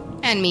 Gwenora.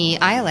 And me,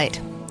 Iolite.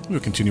 We'll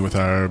continue with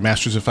our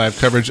Masters of Five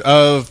coverage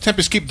of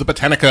Tempest Keep the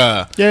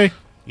Botanica. Yay.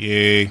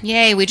 Yay.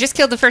 Yay, we just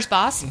killed the first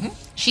boss.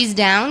 She's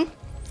down.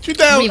 She's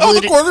down. We've The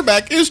looted-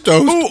 quarterback is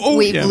toast.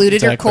 We've yeah,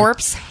 looted her exactly.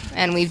 corpse,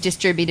 and we've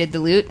distributed the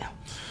loot.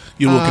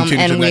 You will continue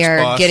to And the we next are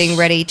boss. getting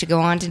ready to go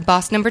on to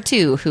boss number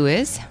 2, who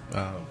is?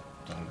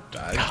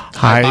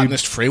 High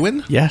Botanist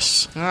Freywin.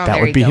 Yes. Oh, that there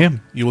would you be go.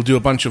 him. You will do a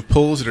bunch of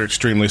pulls that are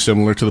extremely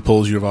similar to the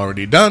pulls you have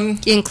already done.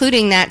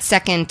 Including that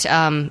second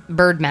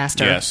bird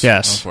master. Yes.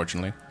 Yes.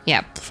 Unfortunately.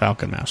 Yep. The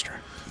Falcon Master.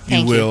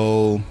 Thank you you.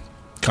 will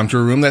come to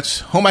a room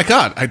that's, oh my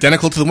god,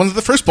 identical to the one that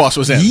the first boss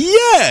was in.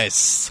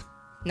 Yes!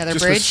 Another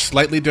Just bridge. a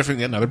slightly different,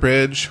 yet another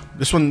bridge.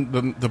 This one,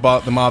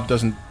 the mob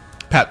doesn't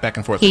pat back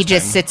and forth. He this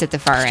just time. sits at the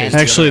far end.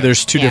 Actually,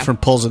 there's two Yeah.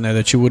 different pulls in there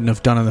that you wouldn't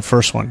have done in the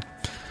first one.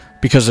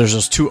 Because there's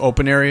those two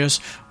open areas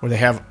where they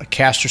have a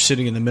caster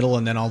sitting in the middle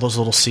and then all those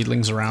little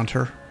seedlings around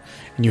her.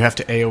 And you have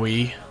to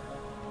AoE.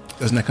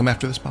 Doesn't that come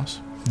after this boss?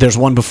 There's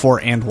one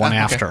before and one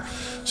Ah, okay. after.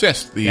 So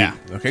yes, Yeah.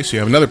 Okay, so you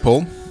have another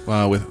pull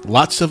with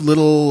lots of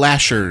little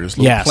lashers,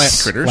 little Yes. plant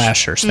critters,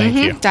 Lashers, thank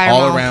you. Dire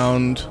all Maul.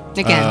 around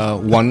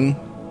Again. one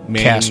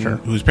main Caster.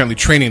 who's apparently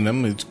training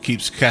them. It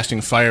keeps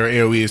casting fire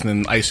AoEs and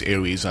then ice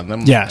AoEs on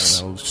them. Yes.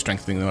 I don't know,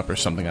 strengthening them up or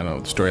something. I don't know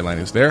what the storyline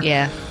is there.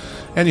 Yeah.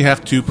 And you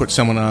have to put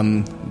someone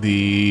on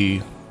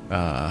the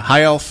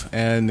high elf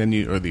and then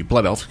or the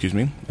blood elf, excuse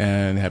me,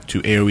 and have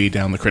to AoE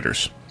down the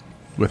critters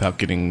without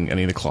getting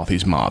any of the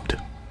clothies mobbed.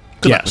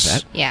 Good luck with Yes.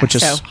 that. Yeah. Which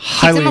is so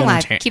highly keep them alive.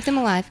 entertaining. Keep them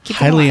alive. Keep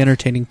them Highly alive.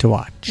 entertaining to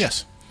watch.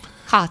 Yes.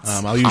 Hots.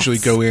 I'll usually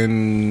Hots. go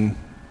in,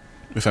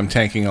 if I'm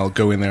tanking, I'll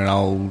go in there and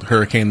I'll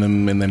hurricane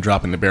them and then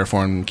drop into bear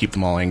form and keep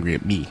them all angry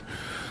at me.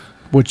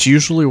 Which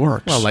usually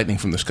works. Well, lightning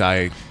from the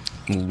sky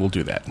will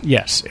do that.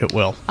 Yes, it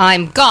will.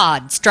 I'm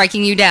God,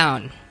 striking you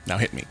down. Now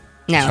hit me.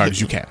 Now as hard hit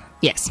as you me. can.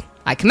 Yes.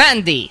 I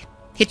command thee.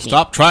 Hit me.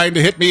 Stop trying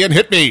to hit me and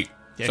hit me!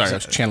 Sorry, I was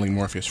exactly. channeling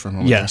Morpheus for a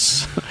moment.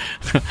 Yes.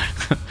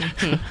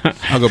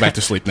 I'll go back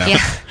to sleep now. Yeah.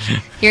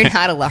 You're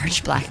not a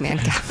large black man.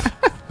 even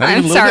I'm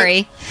a little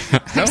sorry.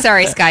 I'm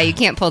sorry, Sky. You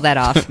can't pull that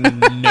off.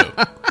 No.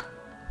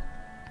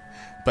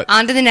 But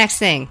On to the next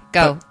thing.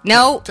 Go.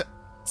 No.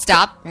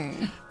 Stop.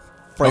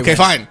 okay,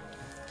 fine.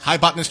 High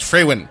Botanist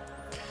Freywin.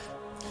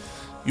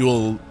 You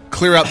will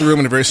clear out the room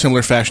in a very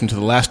similar fashion to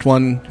the last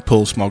one.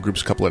 Pull small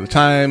groups a couple at a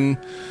time.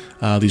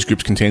 These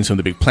groups contain some of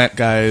the big plant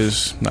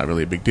guys. Not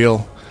really a big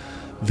deal.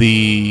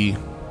 The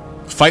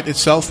fight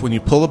itself, when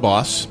you pull a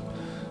boss,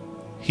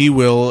 he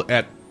will,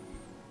 at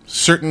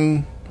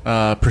certain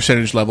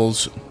percentage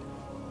levels,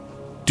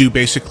 do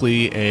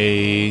basically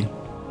a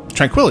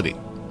tranquility.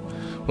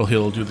 Well,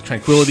 he'll do the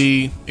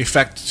tranquility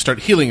effect, start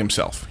healing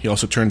himself. He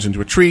also turns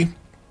into a tree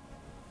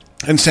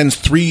and sends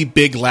 3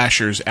 big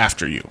lashers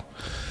after you.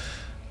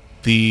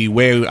 The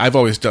way I've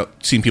always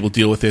seen people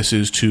deal with this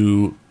is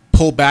to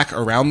pull back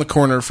around the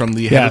corner from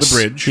the head of the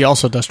bridge. He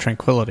also does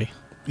tranquility.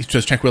 He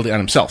does tranquility on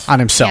himself. On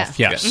himself,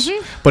 Yeah. yes.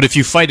 Yes. But if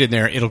you fight in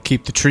there, it'll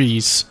keep the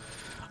trees.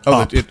 Oh,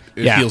 up. it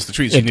Yeah. heals the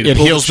trees. You It, need to it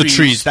pull heals the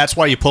trees. That's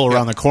why you pull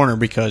around Yeah. the corner,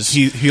 because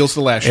He heals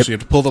the lashers. So you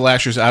have to pull the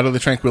lashers out of the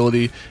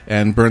tranquility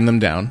and burn them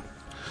down.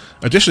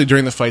 Additionally,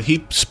 during the fight,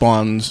 he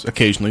spawns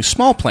occasionally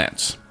small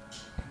plants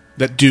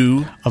that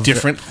do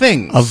different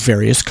things. of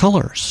various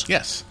colors.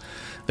 Yes.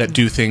 That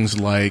do things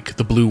like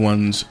the blue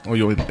ones. Oh,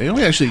 they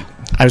only actually...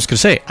 I was going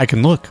to say, I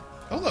can look.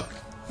 Oh, look.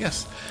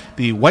 Yes.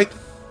 The white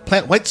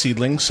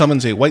seedling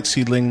summons a white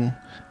seedling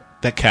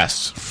that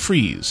casts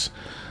Freeze.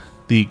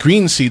 The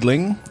green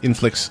seedling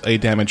inflicts a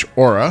damage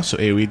aura, so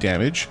AoE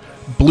damage.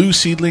 Blue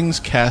seedlings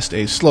cast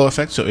a slow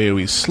effect, so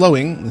AoE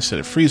slowing instead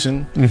of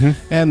freezing. Mm-hmm.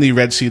 And the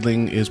red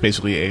seedling is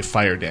basically a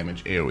fire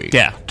damage AoE.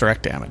 Yeah,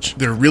 direct damage.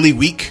 They're really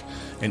weak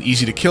and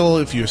easy to kill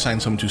if you assign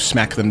someone to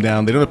smack them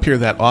down. They don't appear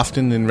that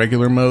often in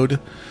regular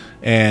mode,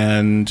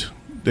 and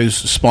they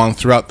spawn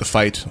throughout the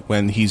fight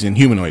when he's in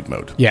humanoid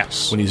mode.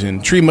 Yes. When he's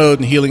in tree mode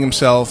and healing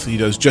himself, he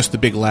does just the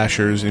big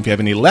lashers, and if you have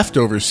any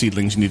leftover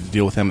seedlings, you need to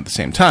deal with them at the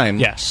same time.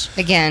 Yes.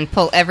 Again,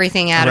 pull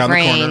everything out Around of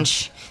the corner.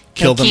 range.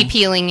 Kill He'll them. keep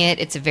healing it.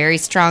 It's a very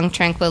strong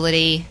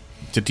tranquility.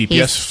 It's a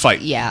DPS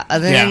fight. Yeah,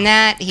 other than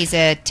that, he's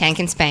a tank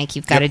and spank.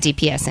 You've got to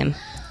DPS him.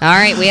 All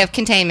right, we have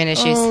containment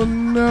issues. Oh,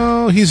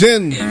 no. He's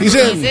in. He's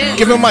in.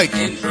 Give him a mic.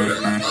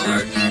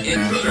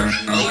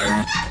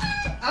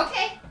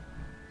 Okay.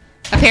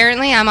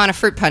 Apparently, I'm on a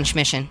fruit punch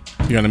mission.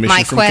 You're on a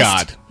mission from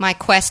God. My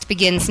quest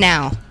begins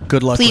now.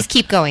 Good luck. Please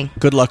keep going.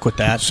 Good luck with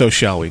that. So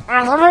shall we.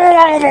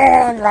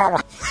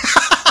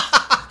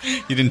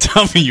 You didn't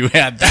tell me you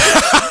had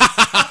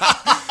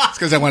that. It's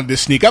because I wanted to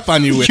sneak up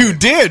on you with You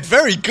did.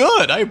 Very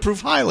good. I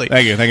approve highly.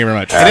 Thank you very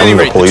much. At any And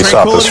rate, the police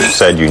officer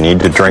said you need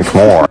to drink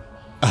more.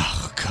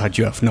 Oh, God,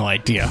 you have no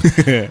idea.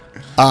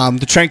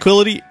 The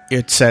Tranquility,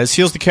 it says,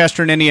 heals the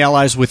caster and any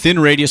allies within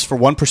radius for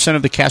 1%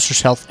 of the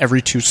caster's health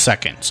every 2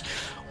 seconds.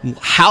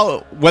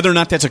 Whether or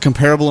not that's a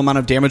comparable amount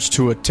of damage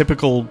to a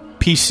typical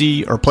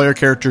PC or player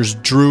character's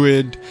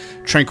Druid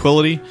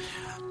Tranquility,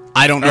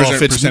 I don't know Or is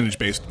if it it's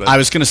percentage-based, but- I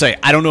was going to say,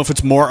 I don't know if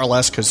it's more or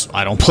less because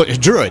I don't play a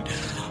Druid.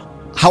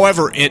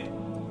 However, it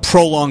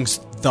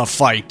prolongs the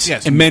fight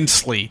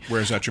immensely.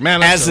 Wears out your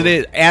mana. As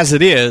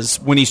it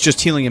is when he's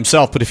just healing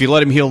himself. But if you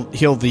let him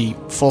heal the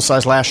full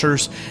size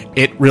lashers,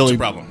 it really It's a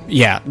problem.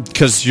 Yeah,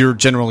 because you're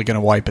generally going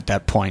to wipe at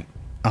that point.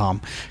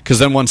 Because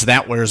then once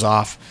that wears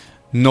off,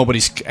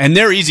 and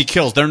they're easy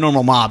kills. They're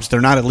normal mobs.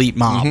 They're not elite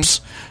mobs.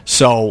 Mm-hmm.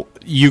 So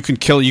you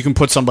can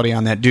put somebody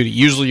on that duty.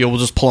 Usually you'll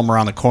just pull them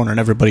around the corner and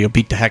everybody will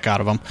beat the heck out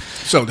of them.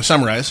 So, to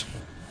summarize,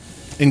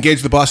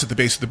 engage the boss at the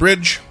base of the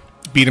bridge,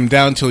 beat him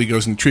down until he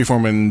goes into tree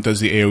form and does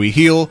the AoE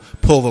heal,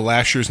 pull the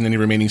lashers and any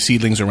remaining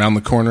seedlings around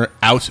the corner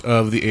out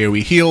of the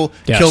AoE heal,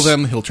 Yes. kill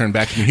them, he'll turn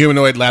back into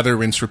humanoid, lather,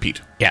 rinse,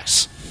 repeat.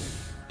 Yes.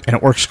 And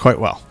it works quite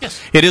well.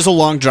 Yes. It is a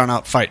long,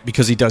 drawn-out fight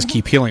because he does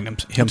keep healing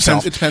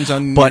himself. It depends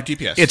on but your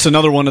DPS. It's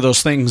another one of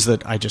those things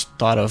that I just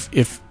thought of.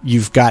 If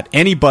you've got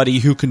anybody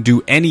who can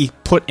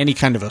put any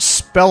kind of a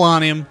spell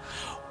on him,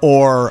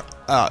 or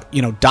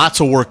dots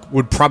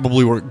would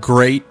probably work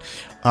great.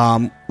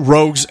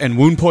 Rogues and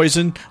wound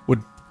poison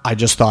would. I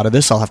just thought of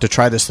this. I'll have to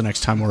try this the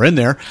next time we're in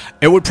there.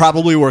 It would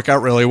probably work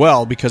out really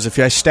well because if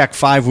I stack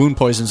 5 wound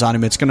poisons on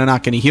him, it's going to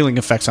knock any healing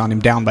effects on him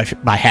down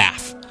by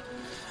half.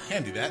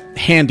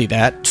 Handy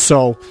that.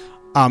 So,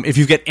 if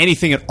you get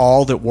anything at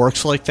all that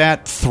works like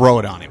that, throw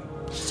it on him.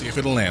 See if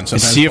it'll land.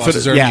 Sometimes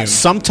bosses are immune.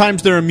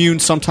 Sometimes they're immune,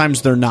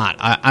 sometimes they're not.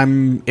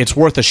 It's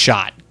worth a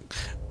shot.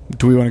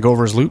 Do we want to go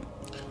over his loot?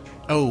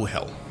 Oh,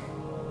 hell.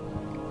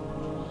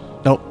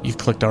 Nope, you've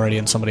clicked already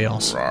on somebody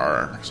else.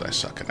 Rawr, because I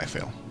suck and I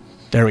fail.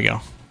 There we go.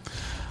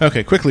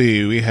 Okay,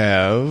 quickly, we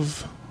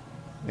have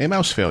a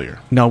mouse failure.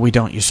 No, we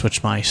don't. You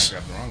switched mice.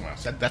 Grab the wrong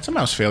mouse. That's a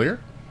mouse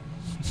failure.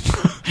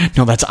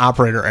 No, that's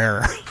operator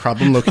error.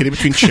 Problem located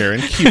between chair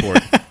and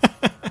keyboard.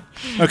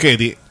 Okay,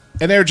 the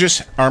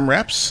Energis arm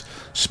wraps,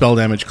 spell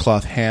damage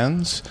cloth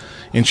hands,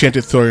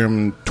 enchanted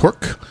thorium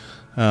torque,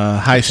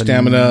 high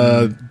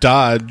stamina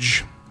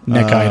dodge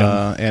neck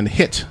item, and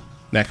hit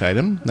neck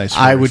item. Nice.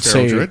 I would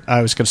say. Druid.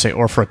 I was going to say,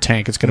 or for a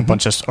tank, it's got a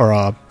bunch of or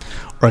a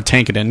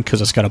tankadin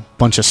because it's got a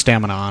bunch of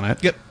stamina on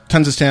it. Yep,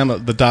 tons of stamina.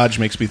 The dodge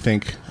makes me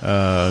think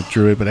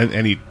druid, but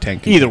any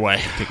tank. Either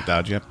way, take a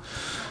dodge. Yep.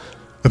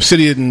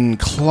 Obsidian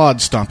Clod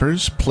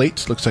Stompers.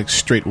 Plate. Looks like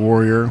straight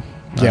warrior.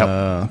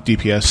 Yep.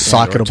 DPS.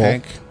 Socketable.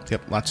 Tank.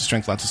 Yep. Lots of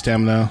strength, lots of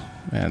stamina,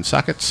 and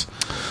sockets.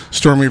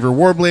 Stormreaver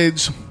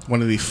Warblades.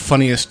 One of the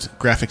funniest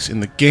graphics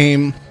in the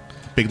game.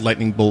 Big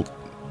lightning bolt.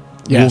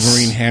 Yes.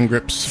 Wolverine hand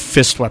grips.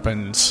 Fist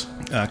weapons.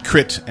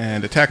 Crit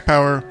and attack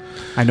power.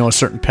 I know a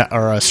certain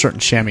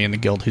chamois in the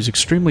guild who's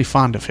extremely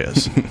fond of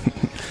his.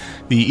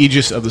 The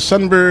Aegis of the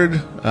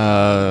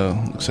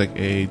Sunbird. Looks like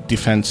a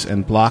defense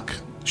and block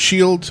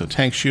shield, so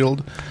tank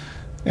shield,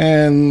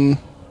 and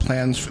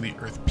plans for the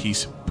Earth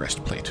Peace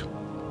breastplate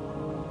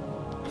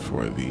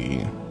for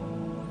the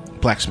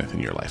blacksmith in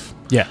your life.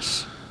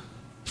 Yes.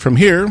 From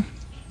here,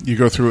 you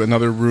go through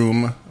another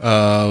room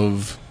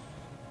of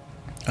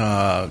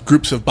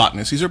groups of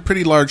botanists. These are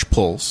pretty large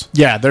pulls.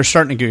 Yeah, they're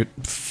starting to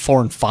get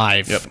 4 and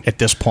 5 at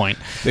this point.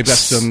 They've got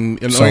some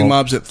annoying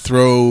mobs that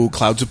throw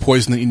clouds of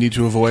poison that you need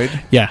to avoid.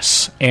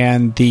 Yes,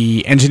 and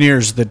the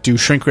engineers that do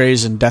shrink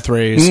rays and death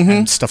rays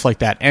and stuff like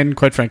that. And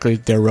quite frankly,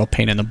 they're a real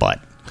pain in the butt.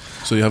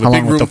 So you have a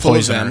big room full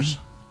of them,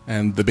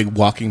 and the big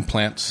walking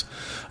plants.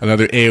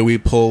 Another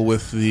AoE pull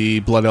with the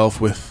Blood Elf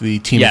with the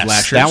team of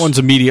lashers. That one's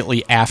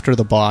immediately after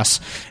the boss,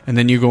 and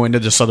then you go into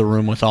this other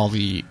room with all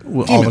the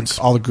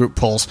group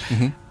pulls.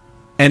 Mm-hmm.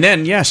 And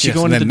then, yes, you Yes,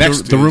 go and into then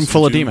next the room is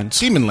full of into demons.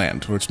 Demon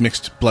Land, where it's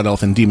mixed Blood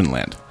Elf and Demon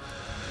Land.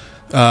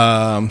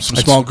 Some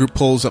small group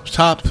pulls up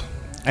top.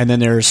 And then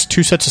there's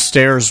 2 sets of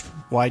stairs,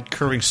 wide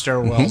curving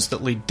stairwells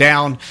that lead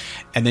down,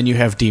 and then you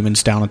have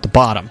demons down at the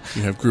bottom.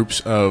 You have groups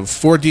of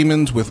 4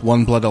 demons with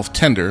 1 Blood Elf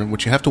Tender,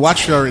 which you have to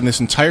watch for in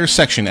this entire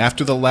section.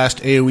 After the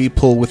last AoE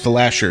pull with the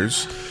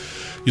Lashers,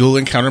 you'll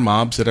encounter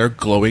mobs that are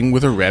glowing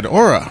with a red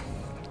aura.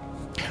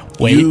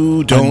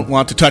 You don't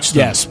want to touch them.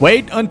 Yes,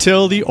 wait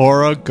until the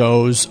aura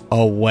goes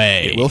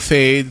away. It will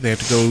fade. They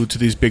have to go to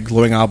these big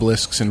glowing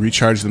obelisks and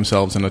recharge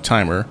themselves on a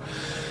timer.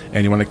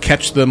 And you want to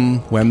catch them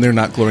when they're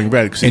not glowing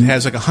red, because it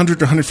has like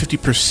 100 or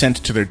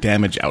 150% to their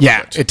damage output.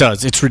 Yeah, it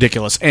does. It's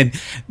ridiculous. And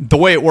the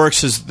way it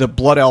works is the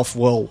Blood Elf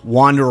will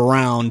wander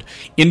around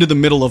into the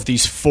middle of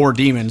these 4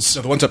 demons.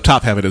 So the ones up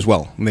top have it as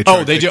well. And They do?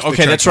 Okay, charge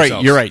that's right.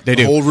 themselves. You're right. They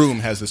do. The whole room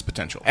has this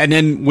potential. And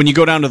then when you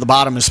go down to the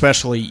bottom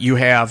especially, you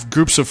have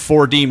groups of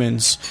 4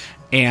 demons,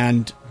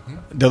 and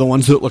they're the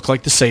ones that look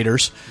like the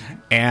satyrs,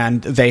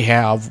 and they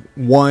have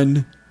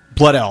 1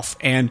 Blood Elf.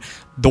 And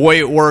the way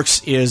it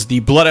works is the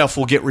Blood Elf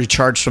will get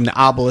recharged from the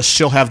obelisk.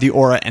 She'll have the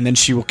aura, and then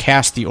she will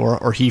cast the aura,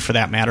 or he for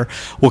that matter,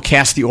 will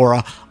cast the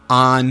aura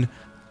on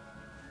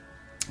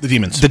the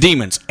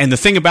demons. And the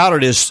thing about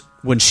it is,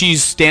 when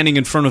she's standing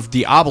in front of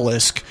the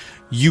obelisk,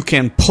 you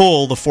can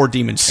pull the 4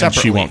 demons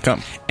separately.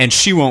 And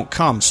she won't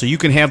come. So you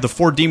can have the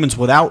 4 demons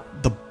without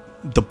the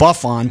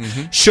buff on.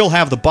 She'll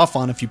have the buff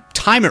on if you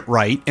time it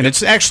right, and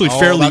it's actually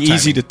fairly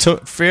easy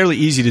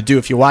to do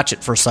if you watch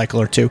it for a cycle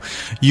or 2.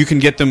 You can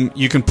get them,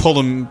 you can pull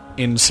them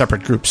in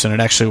separate groups, and it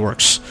actually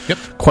works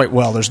quite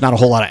well. There's not a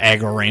whole lot of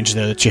aggro range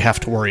there that you have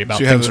to worry about.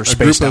 So you Things have are a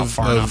spaced group out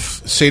far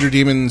enough. of Satyr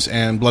demons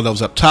and Blood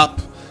Elves up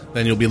top.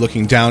 Then you'll be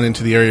looking down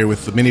into the area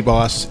with the mini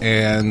boss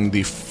and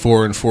the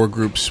 4 and 4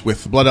 groups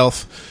with the Blood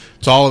Elf.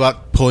 It's all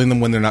about pulling them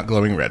when they're not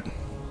glowing red.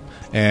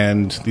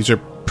 And these are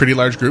pretty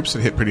large groups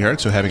that hit pretty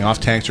hard, so having off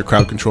tanks or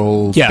crowd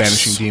control,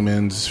 banishing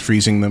demons,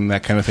 freezing them,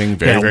 that kind of thing.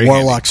 Very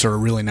warlocks are a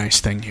really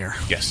nice thing here.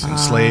 Yes,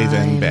 enslave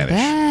and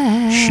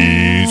banish.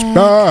 She's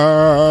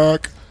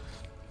back.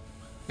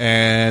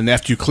 And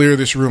after you clear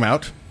this room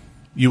out,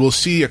 you will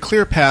see a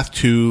clear path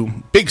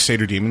to Big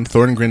Satyr Demon,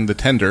 Thorngrin the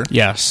Tender.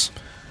 Yes.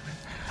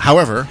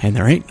 However, and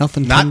there ain't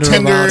nothing not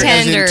tender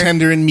as in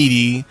tender and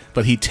meaty,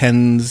 but he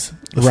tends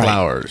the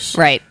flowers.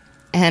 Right.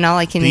 And all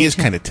I can... He is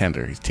kind of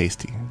tender. He's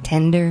tasty.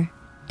 Tender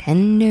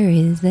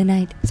is the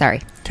night.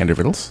 Sorry. Tender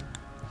vittles?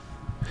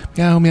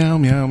 Meow, meow,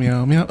 meow,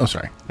 meow, meow. Oh,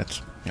 sorry.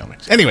 That's meow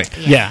mix. Anyway.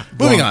 Yeah.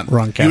 Moving on.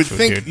 Wrong cat you would food,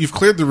 think dude. you've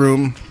cleared the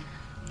room.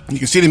 You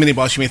can see the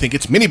mini-boss. You may think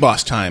it's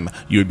mini-boss time.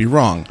 You would be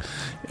wrong.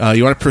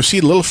 You want to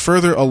proceed a little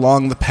further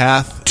along the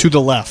path. To the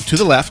left. To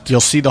the left.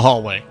 You'll see the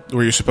hallway.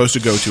 Where you're supposed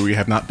to go to, where you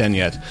have not been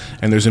yet.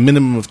 And there's a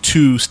minimum of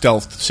 2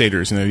 stealth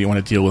satyrs that you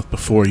want to deal with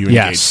before you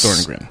engage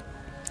Thorngrin.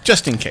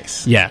 Just in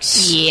case.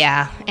 Yes.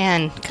 Yeah,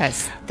 and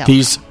because...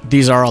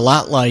 These are a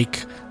lot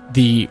like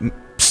the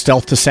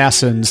stealth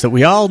assassins that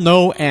we all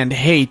know and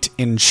hate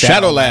in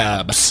Shadow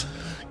Labs.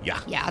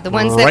 Yeah, the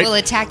ones that will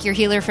attack your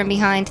healer from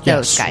behind,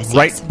 those guys.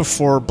 Right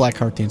before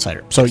Blackheart the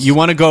Insider. So you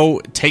want to go,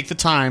 take the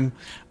time,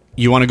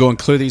 you want to go and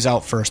clear these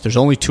out first. There's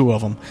only 2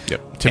 of them.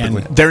 Yep,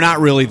 typically. And they're not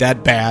really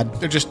that bad.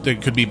 They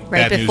could be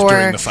Right bad news before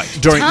during the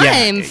fight.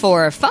 time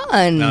for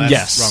fun. No, that's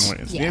Yes. wrong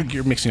way. Yeah.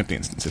 You're mixing up the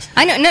instances.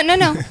 I know,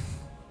 no.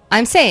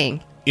 I'm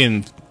saying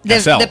In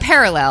SL. the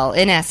parallel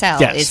in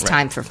SL is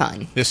time for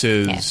fun. This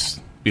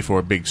is before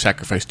a big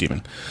sacrifice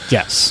demon.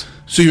 Yes.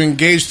 So you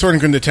engage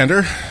Thorngrin the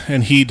Tender,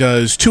 and he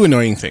does 2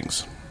 annoying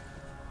things.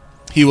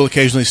 He will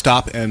occasionally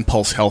stop and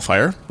pulse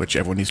Hellfire, which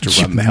everyone needs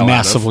to run the hell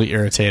Massively out of.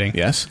 irritating.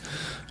 Yes.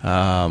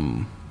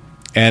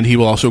 And he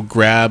will also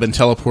grab and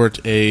teleport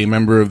a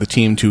member of the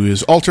team to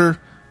his altar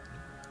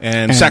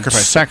and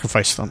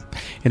sacrifice them.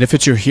 And if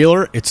it's your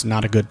healer, it's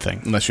not a good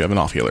thing. Unless you have an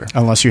off-healer.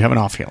 Unless you have an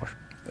off-healer.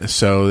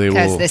 So they will...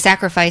 Because the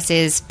sacrifice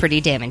is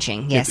pretty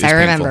damaging. Yes, It's I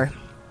remember.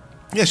 painful.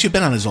 Yes, you've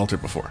been on his altar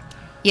before.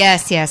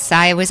 Yes.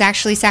 I was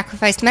actually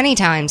sacrificed many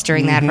times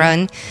during that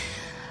run.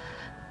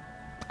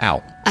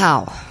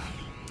 Ow.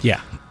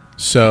 Yeah.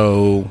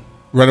 So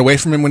run away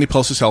from him when he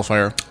pulses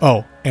Hellfire.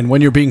 Oh, and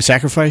when you're being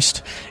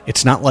sacrificed,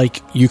 it's not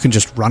like you can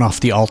just run off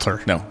the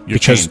altar. No, you're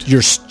because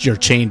chained. you're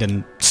chained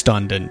and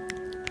stunned and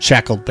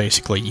shackled,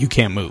 basically. You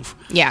can't move.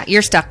 Yeah,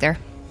 you're stuck there.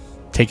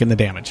 Taking the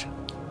damage.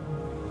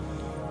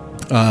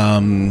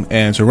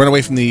 And so run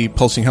away from the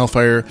pulsing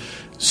Hellfire.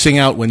 Sing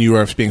out when you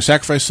are being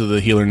sacrificed so the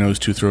healer knows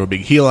to throw a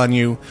big heal on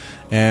you.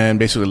 And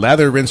basically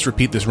lather, rinse,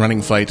 repeat this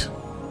running fight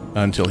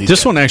until he's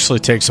This dead. one actually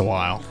takes a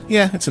while.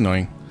 Yeah, it's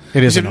annoying.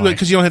 It is annoying.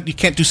 Because you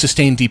can't do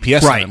sustained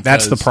DPS on him. Right,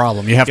 that's the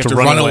problem. You have to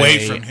run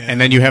away from him. and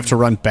then you have to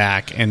run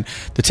back, and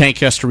the tank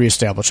has to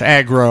reestablish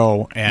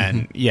aggro,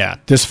 and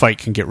this fight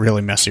can get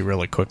really messy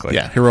really quickly.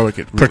 Yeah, heroic.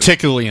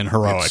 Particularly in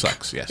heroic. It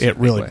sucks, yes. It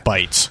really way.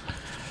 bites.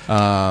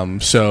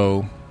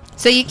 So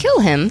you kill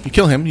him. You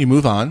kill him, you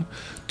move on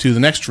to the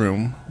next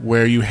room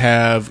where you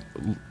have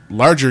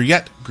larger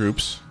yet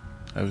groups.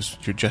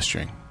 You're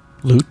gesturing.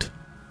 Loot?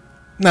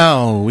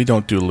 No, we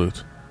don't do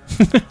loot.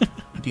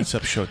 It eats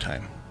up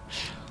showtime.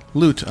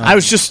 Loot. I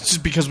was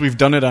just because we've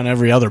done it on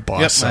every other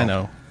boss. Yep, so. I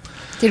know.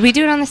 Did we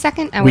do it on the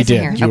second? I We wasn't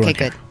did. here. You Okay, weren't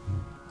good.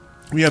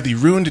 We have the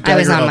Ruined I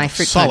was Dagger on my of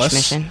fruit punch Solace,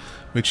 mission.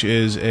 which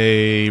is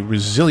a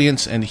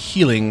resilience and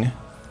healing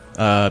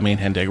main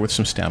hand dagger with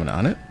some stamina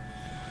on it.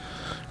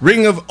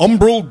 Ring of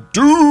Umbral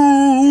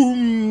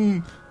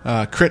Doom!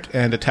 Crit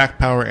and attack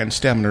power and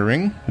stamina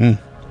ring.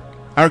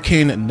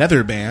 Arcane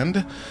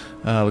Netherband.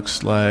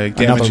 Looks like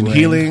damage Another and ring.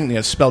 healing.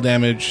 Yeah, spell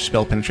damage,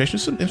 spell penetration.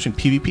 Some interesting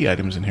PvP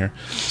items in here.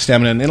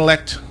 Stamina and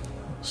intellect.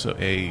 So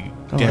a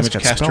Oh, damage it's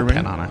got caster spell ring.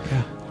 pen on it.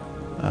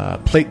 Yeah.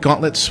 Plate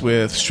gauntlets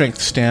with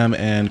strength, stam,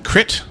 and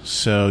crit.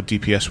 So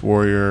DPS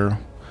warrior.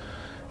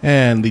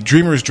 And the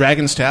Dreamer's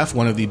Dragon Staff,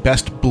 one of the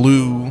best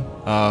blue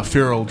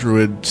feral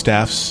druid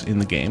staffs in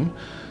the game.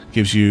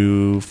 Gives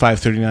you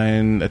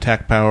 539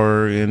 attack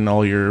power in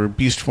all your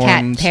beast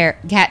forms.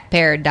 Cat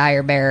Bear,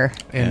 Dire Bear,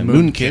 and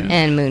Moonkin.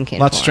 and Moonkin.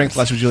 Lots of forms. strength,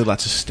 lots of agility,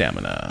 lots of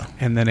stamina.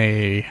 And then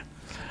a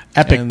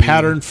epic And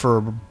pattern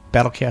for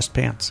Battlecast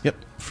pants. Yep,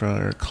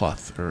 for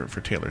cloth, or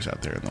for tailors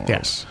out there in the world.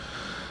 Yes.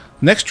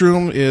 Next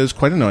room is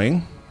quite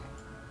annoying.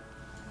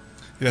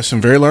 It has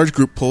some very large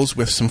group pulls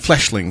with some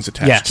fleshlings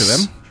attached to them.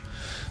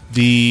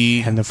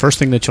 And the first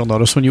thing that you'll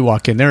notice when you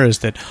walk in there is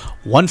that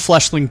one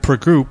fleshling per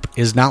group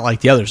is not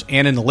like the others.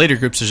 And in the later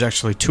groups, there's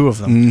actually two of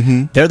them.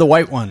 Mm-hmm. They're the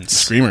white ones.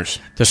 Screamers.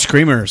 The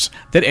Screamers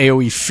that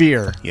AoE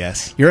fear.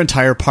 Yes. Your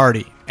entire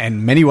party.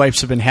 And many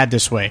wipes have been had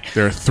this way.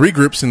 There are 3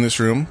 groups in this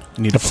room.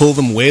 You need to pull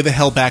them way the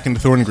hell back into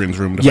Thorngrin's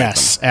room to fight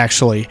Yes,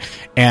 actually.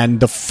 And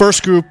the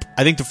first group,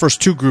 I think the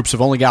first 2 groups have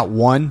only got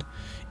one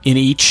in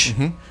each.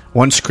 Mm-hmm.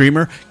 One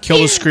Screamer. Kill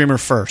the Screamer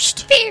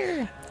first. Fear!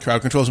 them.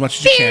 Crowd control as much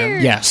as you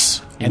can.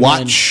 Yes. And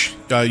Watch.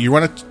 You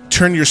want to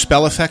turn your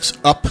spell effects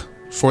up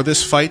for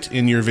this fight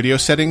in your video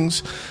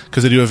settings,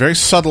 because they do a very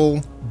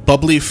subtle,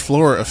 bubbly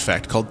floor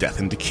effect called Death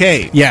and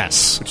Decay.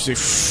 Yes. Which is a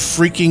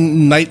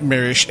freaking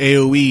nightmarish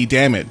AoE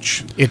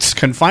damage. It's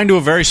confined to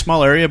a very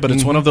small area, but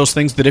it's one of those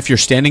things that if you're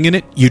standing in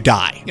it, you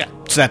die. Yeah.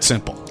 It's that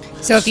simple.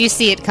 So if you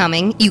see it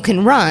coming, you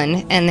can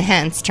run and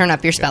hence turn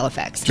up your spell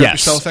effects. Turn up your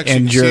Yes, spell effects,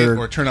 and you can see your- it,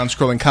 or turn on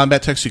scrolling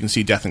combat text, so you can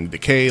see Death and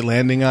Decay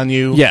landing on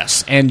you.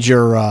 Yes, and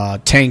your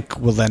tank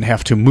will then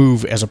have to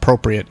move as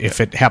appropriate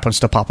if it happens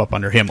to pop up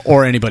under him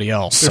or anybody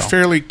else. They're So.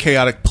 fairly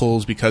chaotic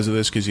pulls because of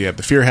this, because you have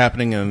the fear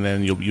happening, and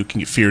then you can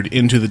get feared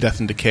into the Death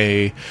and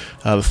Decay.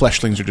 The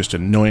fleshlings are just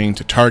annoying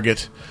to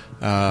target.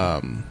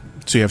 So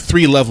you have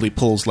 3 lovely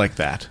pulls like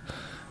that,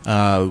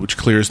 which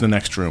clears the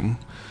next room.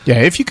 Yeah,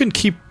 if you can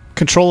keep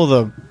control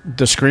of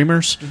the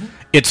Screamers,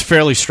 it's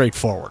fairly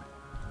straightforward.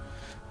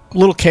 A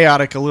little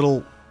chaotic, a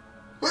little...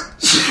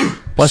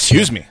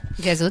 Excuse me.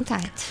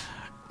 Gesundheit.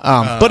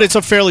 But it's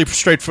a fairly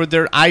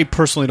straightforward. I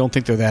personally don't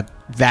think they're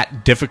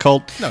that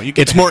difficult. No, you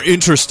get it's the more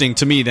interesting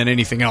to me than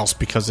anything else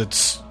because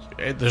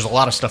there's a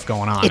lot of stuff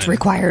going on. It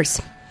requires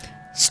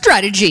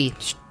strategy.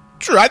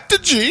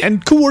 Strategy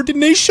and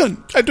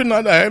coordination. I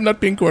am not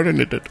being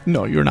coordinated.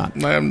 No, you're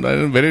not. I am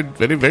very,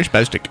 very, very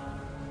spastic.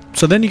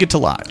 So then you get to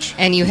Lodge.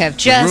 And you have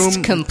just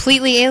room-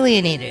 completely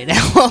alienated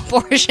a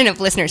portion of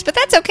listeners, but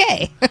that's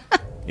okay.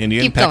 India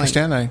and Keep going.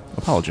 Pakistan, I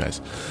apologize.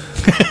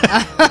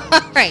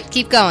 All right,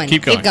 keep going.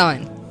 Keep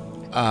going.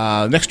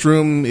 Next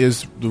room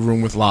is the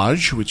room with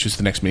Lodge, which is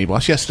the next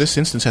mini-boss. Yes, this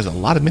instance has a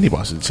lot of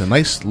mini-bosses. It's a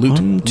nice loot.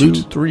 1, 2,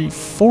 3,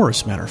 4,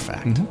 as a matter of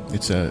fact.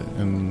 It's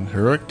in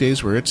heroic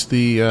days where it's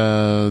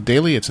the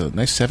daily. It's a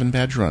nice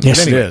 7-badge run. Yes,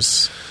 But anyway, it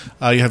is.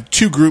 You have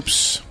 2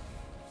 groups,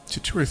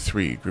 2 or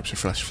 3 groups of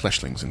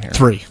fleshlings in here.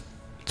 3.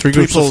 3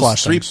 groups of pulls,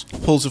 fleshlings. 3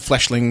 pulls of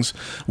fleshlings,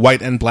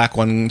 white and black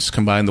ones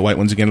combined. The white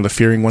ones, again, are the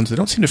fearing ones. They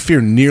don't seem to fear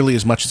nearly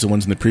as much as the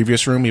ones in the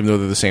previous room, even though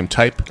they're the same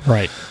type.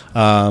 Right.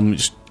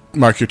 Just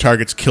mark your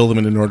targets, kill them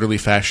in an orderly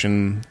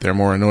fashion. They're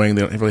more annoying.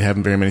 They don't really have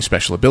very many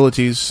special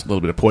abilities. A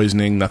little bit of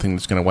poisoning, nothing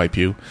that's going to wipe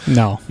you.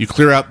 No. You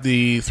clear out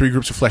the 3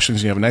 groups of fleshlings,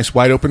 and you have a nice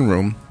wide open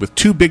room with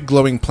 2 big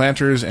glowing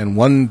planters and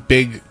 1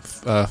 big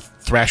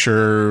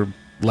thrasher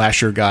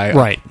lasher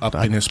guy up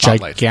in his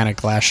spotlight.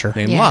 Gigantic lasher.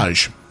 Named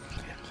Lodge.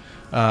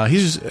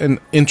 He's an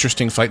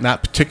interesting fight,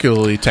 not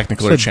particularly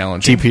technical or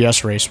challenging.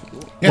 DPS race.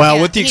 Yeah. Well,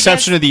 Yeah, with the he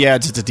exception does- of the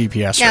ads, it's a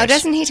DPS Now, race.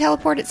 doesn't he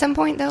teleport at some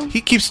point, though?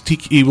 He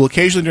will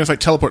occasionally during the fight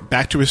teleport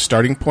back to his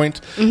starting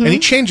point, and he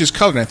changes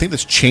color. And I think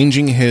that's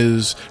changing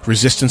his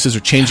resistances or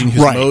changing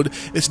his Right. mode.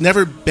 It's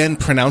never been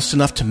pronounced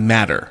enough to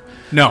matter.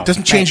 No. It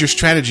doesn't change your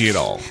strategy at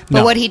all. But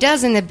No. what he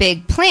does in the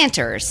big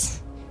planters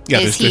Yeah,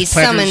 is there's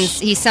planters.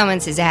 he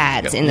summons his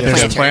ads in the There's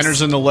planters.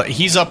 Planners in the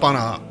he's up on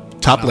a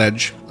Top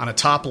ledge. on a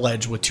top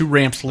ledge with 2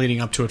 ramps leading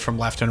up to it from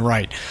left and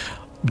right.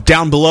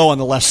 Down below on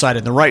the left side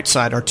and the right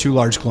side are 2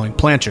 large glowing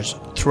planters.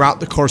 Throughout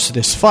the course of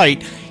this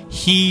fight,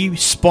 he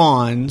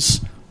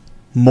spawns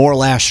more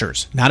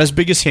lashers. Not as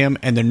big as him,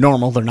 and they're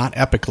normal. They're not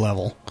epic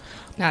level.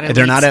 Not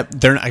They're not.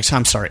 elites.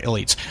 I'm sorry,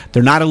 elites.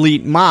 They're not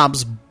elite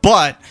mobs,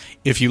 but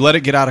if you let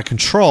it get out of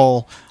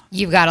control,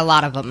 You've got a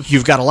lot of them.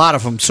 you've got a lot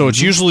of them. So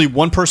it's usually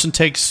one person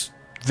takes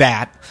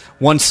that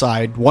one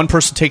side, one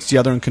person takes the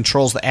other and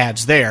controls the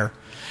ads there,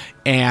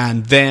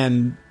 and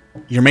then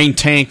your main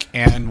tank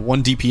and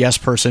 1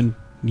 DPS person,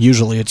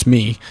 usually it's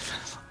me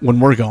when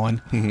we're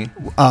going,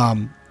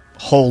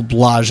 hold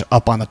Lodge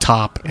up on the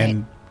top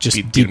and just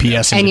Beat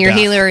DPS him And to your death.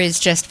 healer is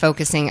just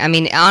focusing. I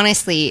mean,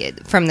 honestly,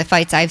 from the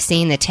fights I've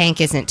seen, the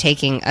tank isn't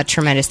taking a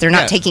tremendous. They're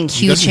not taking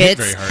he huge doesn't hit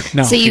hits, very hard.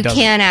 No, so he you doesn't.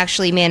 can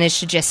actually manage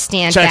to just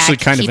stand It's back, actually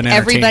kind of keep an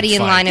entertaining everybody in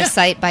fight. line of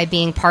sight by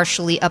being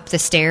partially up the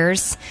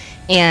stairs,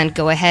 and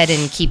go ahead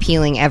and keep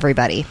healing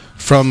everybody.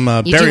 From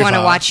You do want to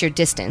Beriva- watch your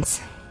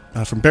distance.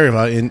 from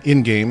Beriva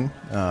in game.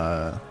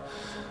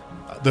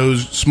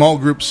 Those small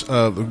groups,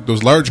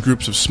 those large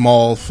groups of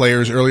small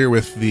flayers earlier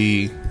with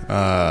the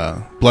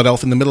blood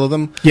elf in the middle of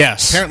them.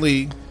 Yes.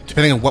 Apparently,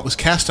 depending on what was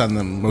cast on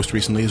them most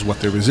recently, is what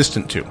they're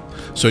resistant to.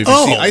 So if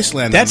you see ice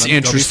land that's on them,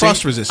 they'll be interesting.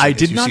 frost resistant. I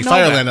did if you not see know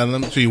fire that. land on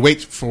them, so you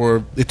wait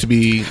for it to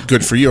be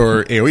good for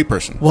your AoE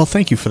person. Well,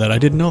 thank you for that. I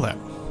didn't know that.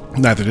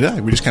 Neither did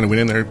I. We just kind of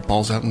went in there,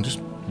 balls out, and just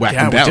whacked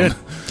them we down. did.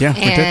 Yeah, we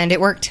did. And it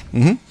worked.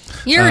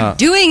 Mm-hmm. You're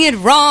doing it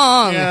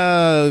wrong.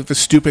 If it's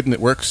stupid and it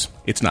works,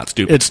 it's not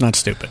stupid. It's not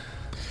stupid.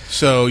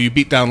 So you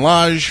beat down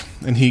Lodge,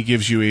 and he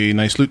gives you a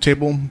nice loot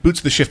table. Boots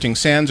of the Shifting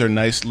Sands are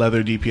nice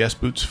leather DPS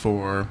boots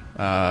for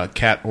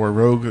cat or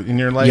rogue in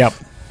your life. Yep.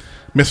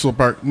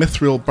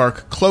 Mithril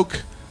Bark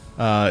Cloak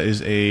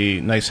is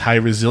a nice high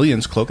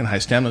resilience cloak and high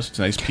stamina. It's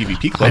a nice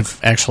PvP cloak. I've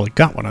actually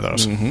got one of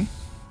those. For the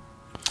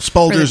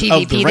Spalders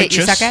PvP of the that Righteous.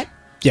 you suck at?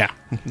 Yeah.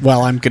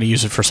 Well, I'm going to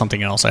use it for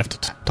something else. I have to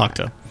talk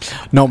to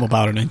Gnome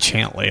about an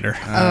enchant later.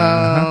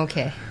 Oh,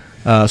 okay.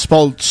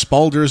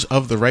 Spalders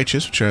of the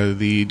Righteous, which are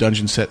the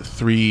dungeon set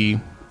 3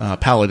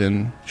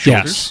 paladin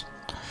shoulders.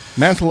 Yes.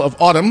 Mantle of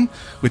Autumn,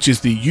 which is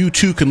the you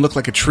too can look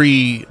like a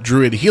tree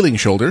druid healing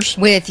shoulders.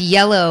 With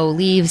yellow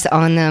leaves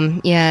on them,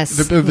 yes.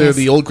 They're yes.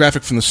 the old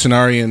graphic from the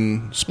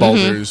Cenarian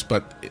Spalders,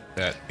 but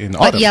in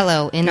autumn. But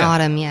yellow in Yeah.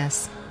 autumn,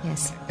 yes.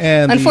 Yes.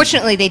 And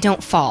Unfortunately, they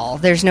don't fall.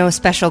 There's no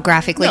special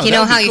graphic. Like No, you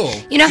know that'd how be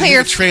cool. you know how You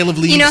your leave a trail of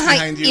leaves you know how,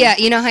 behind you. Yeah,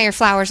 you know how your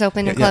flowers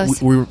open and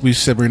close. we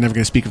said we were never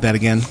going to speak of that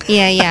again.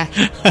 Yeah.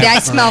 I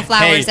smell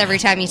flowers Hey. every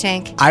time you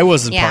tank. I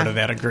wasn't Yeah. part of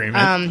that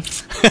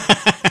agreement.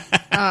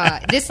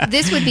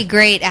 This would be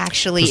great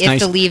actually It's if nice.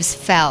 the leaves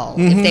fell,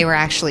 if they were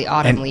actually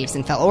autumn leaves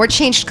and fell, or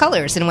changed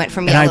colors and went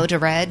from And yellow I- to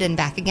red and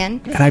back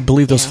again. and I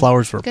believe those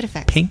flowers were Good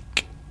effect. pink.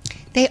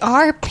 They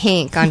are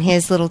pink on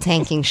his little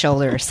tanking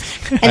shoulders,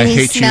 and I he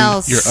hate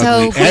smells you. You're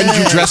so ugly. good.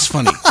 And you dress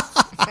funny.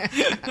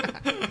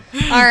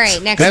 All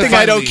right, next Then one.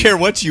 I don't finally- care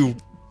what you...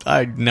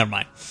 never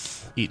mind.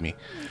 Eat me.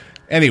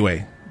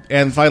 Anyway,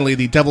 and finally,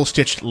 the Devil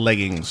Stitched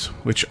leggings,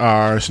 which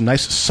are some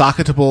nice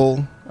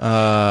socketable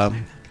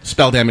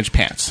spell damage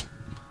pants.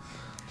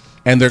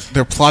 And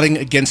they're plotting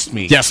against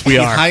me. Yes, we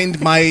are. Behind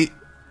my...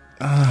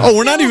 Oh,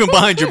 we're not even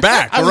behind your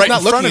back. I We're was right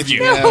not in front looking of at you.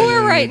 you. No, Yeah,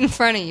 we're right in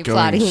front of you, going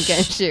plotting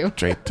against you.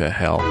 Straight to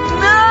hell. All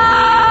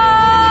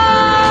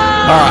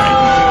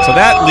right. So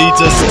that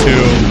leads us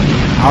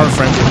to our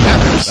friends and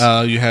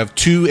hackers. You have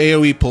 2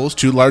 AoE pulls,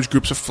 2 large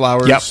groups of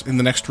flowers Yep. in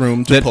the next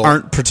room to That pull.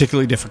 aren't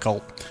particularly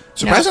difficult.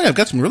 Surprisingly, I've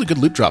got some really good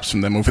loot drops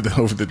from them over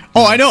the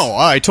Oh, I know.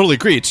 I totally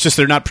agree. It's just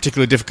they're not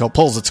particularly difficult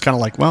pulls. It's kind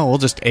of like, well, we'll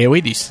just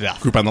AoE these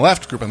stuff. group on the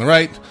left, group on the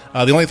right.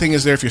 The only thing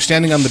is there, if you're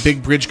standing on the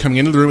big bridge coming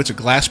into the room, it's a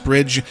glass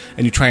bridge,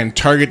 and you try and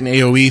target an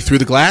AoE through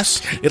the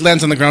glass, it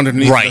lands on the ground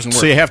underneath. It Right. doesn't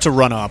work. So you have to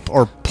run up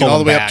or Get pull all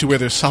the them way back. up to where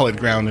there's solid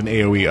ground and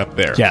AoE up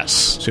there. Yes.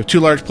 So you have 2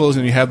 large pulls,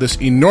 and you have this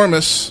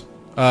enormous,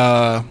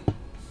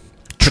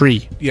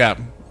 Tree.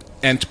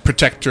 ancient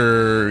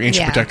protector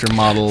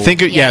model.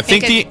 Think of,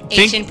 think the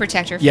ancient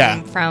protector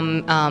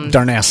from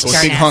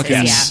Darnassus. big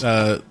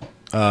Darnassus,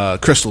 honking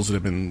crystals that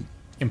have been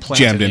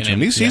Implanted jammed in into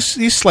him. him,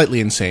 He's slightly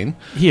insane.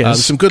 He is.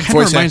 There's some good Kinda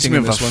voice reminds acting me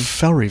in of this a one.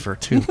 Fellreaver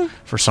too,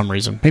 for some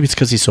reason. Maybe it's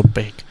because he's so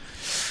big.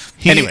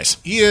 Anyways.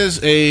 He is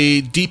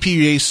a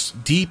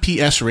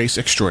DPS race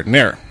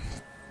extraordinaire.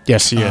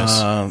 Yes, he is.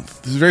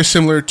 This is very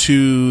similar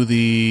to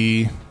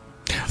the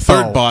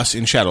third boss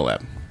in Shadow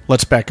Lab.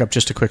 Let's back up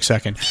just a quick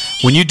second.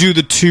 When you do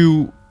the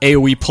 2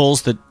 AoE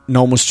pulls that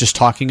Gnome was just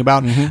talking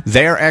about,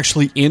 they're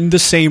actually in the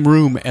same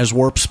room as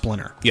Warp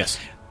Splinter. Yes.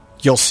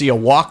 You'll see a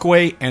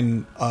walkway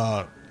and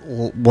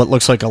what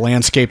looks like a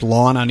landscaped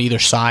lawn on either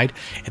side.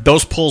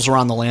 Those pulls are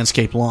on the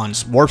landscaped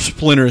lawns. Warp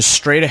Splinter is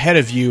straight ahead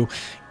of you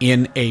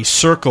in a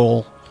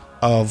circle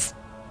of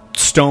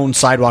stone,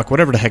 sidewalk,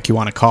 whatever the heck you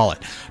want to call it.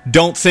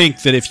 Don't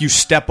think that if you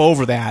step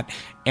over that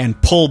and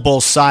pull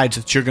both sides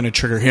that you're going to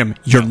trigger him.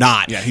 You're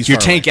not. Yeah, he's Your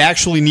far tank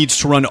actually needs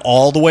to run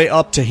all the way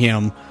up to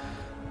him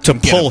to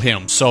pull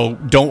him. So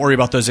don't worry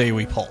about those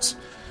AoE pulls.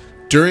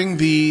 During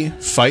the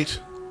fight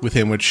with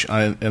him, which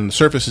on the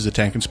surface is a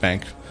tank and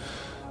spank,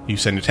 you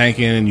send your tank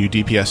in and you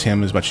DPS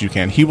him as much as you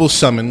can. He will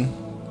summon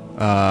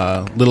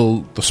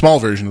the small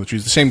version, which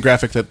is the same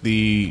graphic that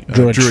the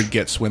druid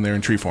gets when they're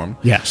in tree form.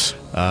 Yes.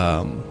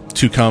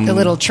 To come the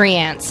little tree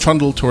ants.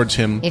 trundle towards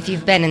him. If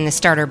you've been in the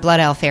starter blood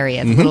elf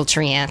area, the little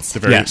tree ants.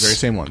 The very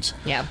same ones.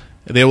 Yeah.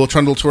 They will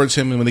trundle towards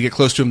him, and when they get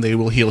close to him, they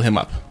will heal him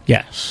up.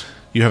 Yes.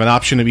 You have an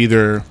option of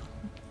either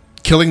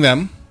killing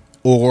them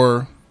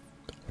or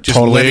just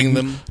Totally letting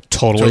them...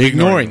 totally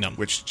ignoring them.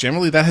 Which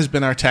generally that has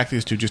been our tactic,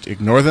 is to just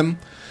ignore them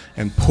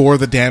and pour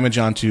the damage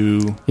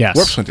onto Yes.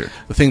 Warp Splinter.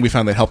 The thing we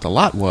found that helped a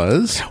lot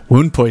was...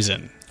 Wound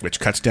poison. Which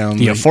cuts down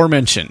the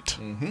aforementioned.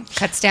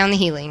 Cuts down the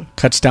healing.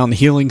 Cuts down the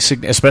healing,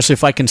 especially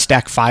if I can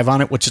stack 5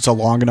 on it, which is a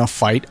long enough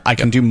fight. I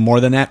can do more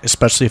than that,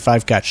 especially if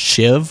I've got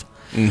Shiv.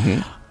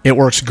 It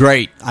works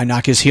great. I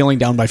knock his healing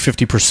down by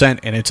 50%,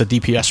 and it's a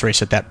DPS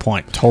race at that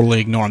point.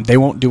 Totally ignore him. They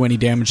won't do any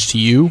damage to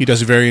you. He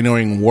does a very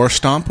annoying War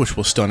Stomp, which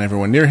will stun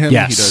everyone near him.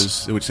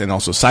 Yes. He does, and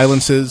also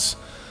silences.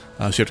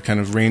 So you have to kind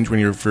of range. When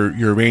you're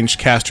a ranged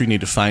caster, you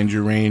need to find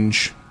your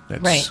range.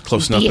 That's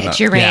close enough. Be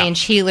at your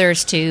range.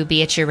 Healers to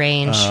be at your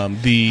range.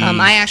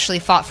 I actually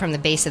fought from the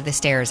base of the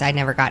stairs. I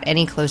never got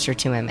any closer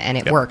to him, and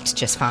it worked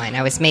just fine.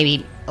 I was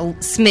maybe a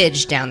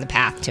smidge down the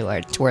path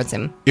towards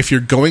him. If you're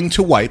going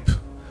to wipe,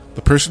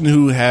 the person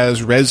who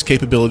has res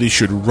capability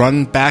should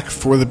run back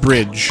for the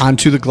bridge.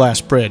 Onto the glass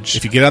bridge.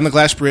 If you get on the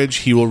glass bridge,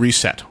 he will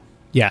reset.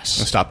 Yes.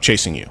 And stop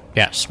chasing you.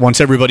 Yes.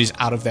 Once everybody's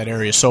out of that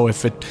area. So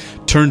if it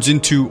turns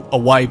into a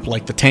wipe,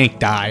 like the tank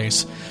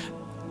dies,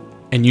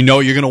 and you know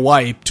you're going to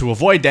wipe, to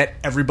avoid that,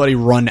 everybody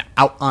run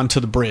out onto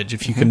the bridge.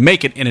 If you can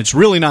make it, and it's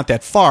really not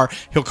that far,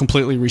 he'll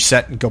completely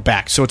reset and go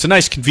back. So it's a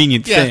nice,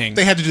 convenient thing.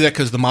 They had to do that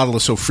because the model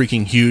is so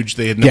freaking huge.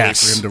 They had no way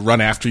for him to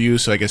run after you,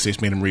 so I guess they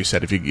just made him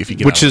reset if you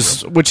get which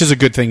is a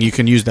good thing. You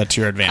can use that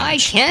to your advantage. I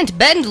can't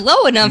bend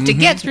low enough to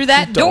get through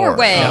that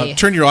doorway.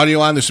 Turn your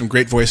audio on. There's some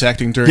great voice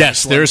acting during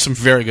Yes, there is some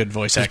very good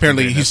voice acting.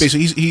 Apparently,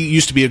 he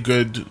used to be a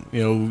good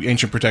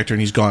ancient protector,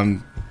 and he's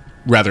gone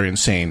rather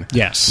insane.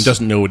 Yes. He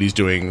doesn't know what he's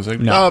doing. He's like,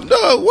 no,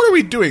 what are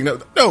we doing?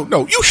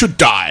 No, you should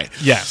die.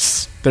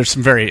 Yes. There's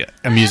some very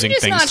amusing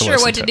things to listen to. I'm just not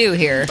sure what to do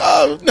here.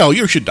 No,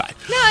 you should die.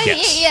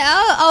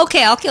 No,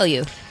 okay, I'll kill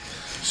you.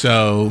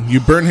 So you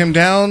burn him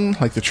down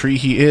like the tree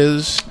he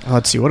is.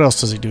 Let's see, what else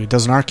does he do? He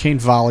does an arcane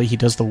volley. He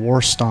does the war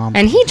stomp.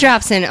 And he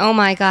drops an, oh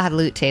my god,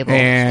 loot table.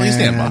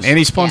 And, and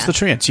he spawns the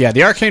treants. Yeah,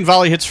 the arcane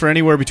volley hits for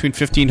anywhere between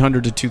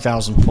 1,500 to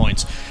 2,000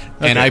 points.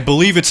 Okay. And I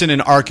believe it's in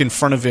an arc in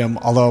front of him,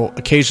 although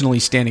occasionally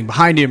standing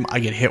behind him, I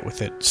get hit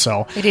with it.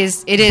 So it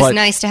is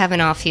nice to have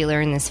an off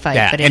healer in this fight.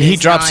 Yeah, but and he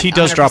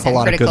does drop a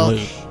lot of good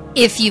loot.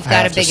 If you've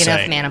got a big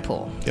enough mana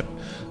pool. Yep.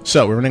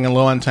 So we're running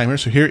low on time here.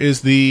 So here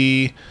is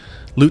the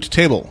loot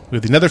table. We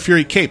have the Nether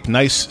Fury Cape,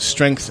 nice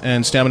strength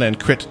and stamina and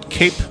crit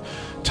cape.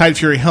 Tide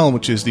Fury Helm,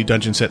 which is the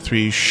Dungeon Set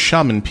 3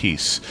 Shaman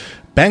piece.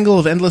 Bangle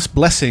of Endless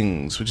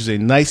Blessings, which is a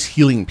nice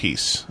healing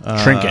piece.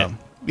 Trinket.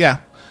 Yeah.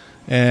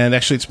 And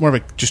actually, it's more of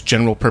a just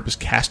general purpose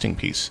casting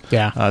piece.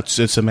 Yeah.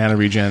 It's a mana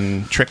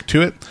regen trick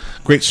to it.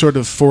 Great Sword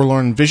of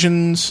Forlorn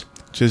Visions,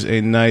 which is a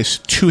nice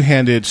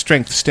two-handed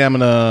strength,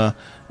 stamina,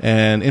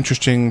 and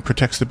interesting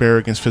protects the bearer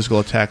against physical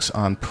attacks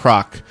on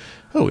proc.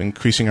 Oh,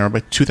 increasing armor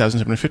by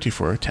 2,750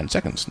 for 10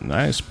 seconds.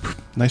 Nice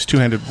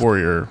two-handed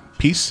warrior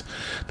piece.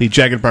 The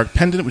Jagged Bark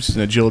Pendant, which is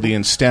an agility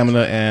and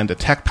stamina and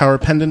attack power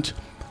pendant.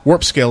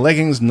 Warp Scale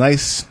Leggings,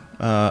 nice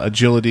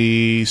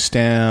agility,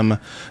 stam,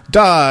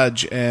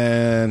 dodge,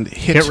 and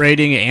hit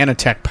rating and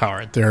attack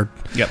power. They're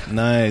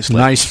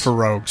nice for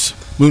rogues.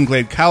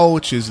 Moonglade Cowl,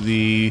 which is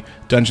the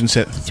Dungeon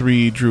Set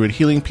 3 Druid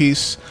healing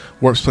piece.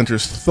 Warp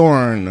Splinter's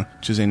Thorn,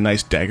 which is a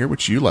nice dagger,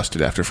 which you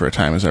lusted after for a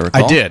time, as I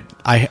recall. I did.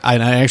 I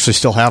actually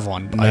still have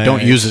one. Nice. I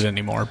don't use it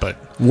anymore,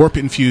 but Warp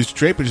Infused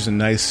Drape, which is a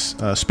nice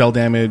spell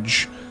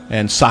damage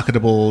and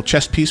socketable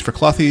chest piece for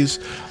clothies.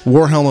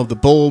 Warhelm of the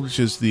Bold, which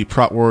is the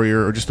Prot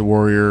Warrior, or just the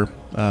Warrior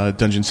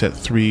Dungeon Set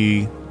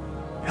 3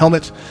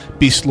 helmet.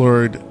 Beast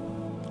Lord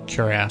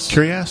Curious?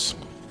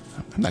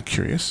 I'm not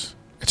curious.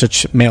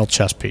 It's a male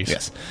chest piece.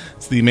 Yes.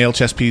 It's the male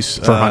chest piece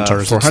for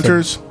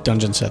hunters.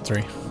 Dungeon Set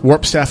 3.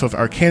 Warp Staff of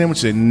Arcanum, which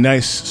is a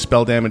nice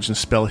spell damage and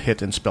spell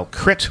hit and spell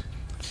crit.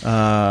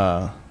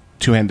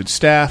 Two-handed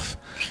staff.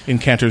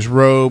 Incanter's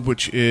Robe,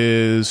 which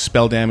is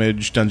spell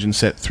damage, Dungeon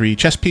Set 3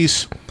 chest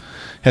piece.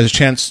 Has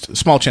a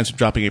small chance of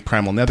dropping a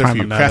Primal Nether for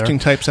your crafting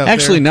types out there.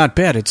 Actually, not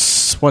bad.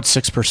 It's,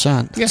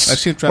 6%? Yes, I've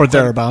seen it drop or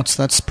thereabouts.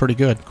 That's pretty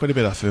good. Quite a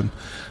bit off of him.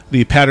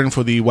 The pattern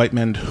for the White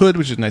Mend Hood,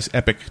 which is a nice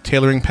epic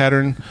tailoring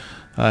pattern.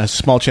 Has a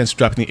small chance of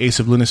dropping the Ace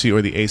of Lunacy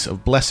or the Ace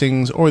of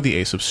Blessings or the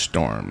Ace of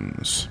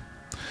Storms.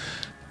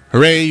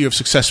 Hooray, you have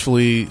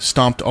successfully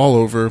stomped all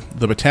over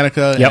the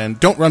Botanica, and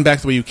don't run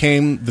back the way you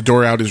came. The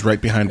door out is right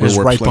behind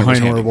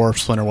where Warp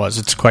Splinter was.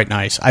 It's quite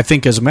nice. I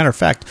think, as a matter of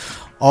fact,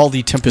 all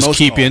the Tempest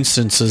Keep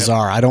instances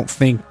are. I don't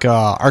think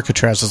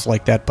Arcatraz is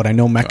like that, but I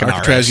know Mechanar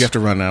Arcatraz, you have to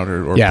run out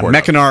or port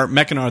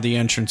Mechanar, the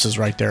entrance is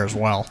right there as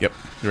well. Yep,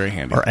 very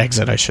handy. Or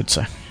exit, I should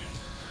say.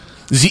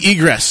 The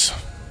Egress.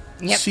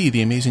 Yep. See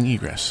the amazing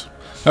Egress.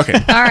 Okay.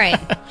 All right.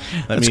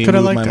 Let me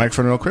move my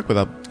microphone real quick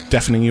without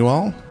deafening you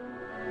all.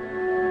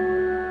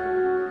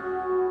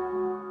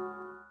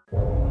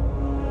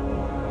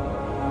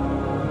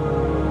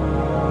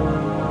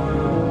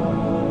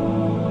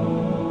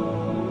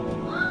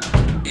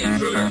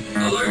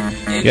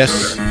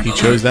 Yes, he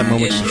chose that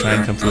moment to try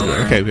and come through.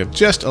 Okay, we have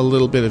just a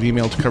little bit of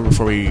email to cover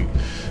before we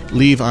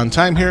leave on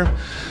time here.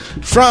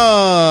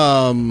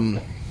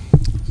 From...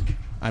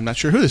 I'm not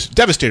sure who this is.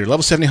 Devastator,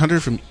 level 70 hunter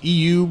from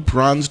EU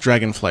Bronze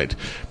Dragonflight.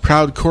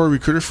 Proud core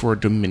recruiter for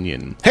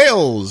Dominion.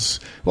 Hails!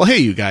 Well, hey,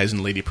 you guys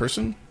and lady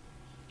person.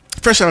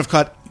 First time I've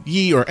caught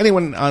ye or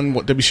anyone on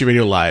WC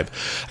Radio Live.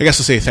 I guess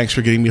I'll say thanks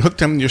for getting me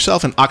hooked on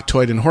yourself and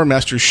Octoid and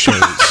Whoremaster's shows.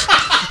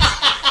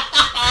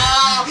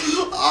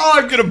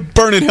 going to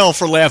burn in hell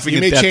for laughing You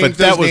at may that. change But those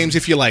that was names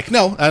if you like.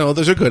 No, I know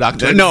those are good.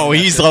 Octoid. no.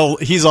 He's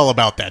all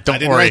about that. Don't I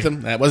didn't worry. write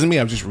them. That wasn't me.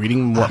 I was just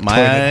reading what Octoid my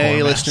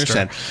and listener Whoremaster.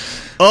 said.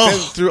 Oh,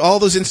 And through all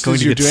those going instances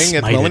to you're get doing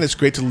at the smited. moment, it's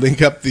great to link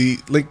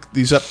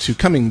these up to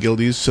coming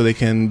guildies so they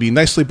can be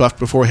nicely buffed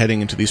before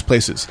heading into these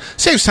places.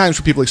 Saves times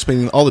for people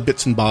explaining all the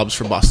bits and bobs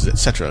for bosses,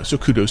 etc. So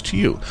kudos to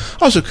you.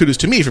 Also kudos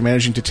to me for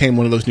managing to tame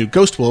one of those new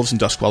ghost wolves in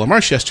Duskwalla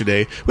Marsh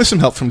yesterday with some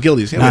help from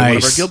guildies. Yeah, we had one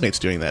of our Nice. guildmates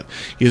doing that.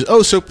 He is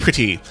oh so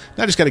pretty.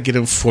 Now I just got to get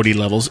him 40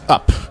 levels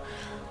up.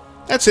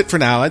 That's it for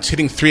now. It's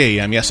hitting 3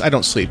 a.m. Yes, I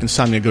don't sleep.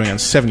 Insomnia going on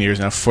 7 years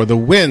now for the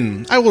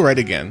win. I will write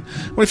again.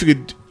 What if you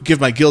could give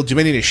my guild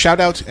Dominion a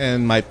shout-out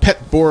and my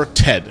pet boar,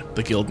 Ted,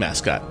 the guild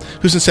mascot,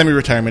 who's in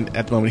semi-retirement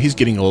at the moment. He's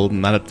getting old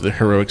and not up to the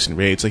heroics and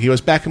raids like he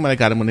was back when I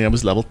got him when I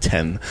was level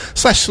 10.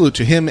 Salute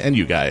to him and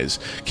you guys.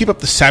 Keep up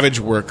the savage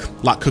work.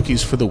 Lot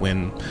cookies for the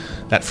win.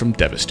 That from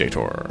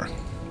Devastator.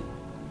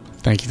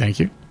 Thank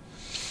you.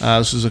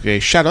 This is a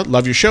shout-out.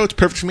 Love your show. It's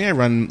perfect for me. I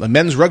run a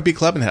men's rugby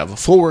club and have a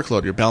full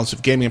workload. Your balance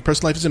of gaming and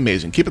personal life is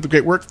amazing. Keep up the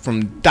great work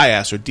from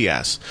Dias or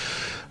Dias.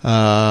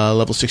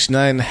 Level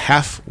 69,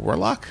 half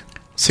Warlock?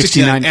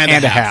 69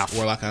 and a half.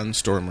 Warlock on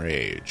Storm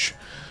Rage.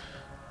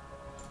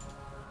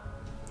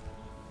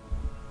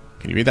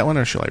 Can you read that one,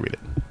 or shall I read it?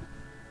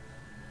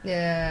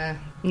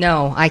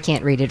 No, I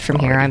can't read it from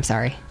here. I'm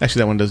sorry.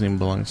 Actually, that one doesn't even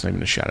belong. It's not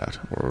even a shout-out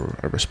or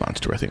a response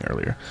to our thing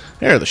earlier.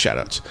 There are the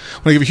shout-outs. I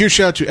want to give a huge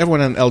shout-out to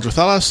everyone on Eldra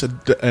Thalas,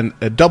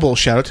 a double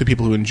shout-out to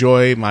people who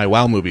enjoy my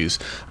WoW movies.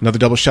 Another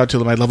double shout-out to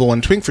my level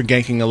 1 twink for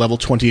ganking a level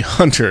 20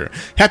 hunter.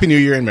 Happy New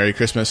Year and Merry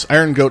Christmas.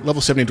 Iron Goat,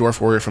 level 70 dwarf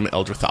warrior from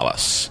Eldra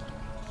Thalas.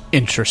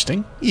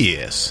 Interesting.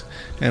 Yes.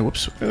 And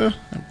whoops, I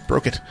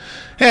broke it.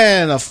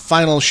 And the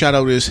final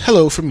shout-out is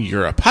hello from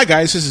Europe. Hi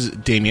guys, this is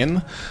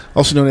Damien,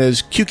 also known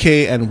as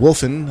QK and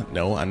Wolfen.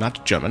 No, I'm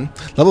not German.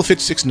 Level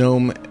 56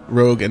 Gnome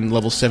Rogue and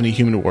level 70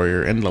 Human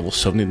Warrior and level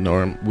 70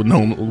 Gnome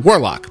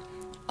Warlock.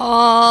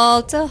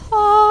 Alcoholic.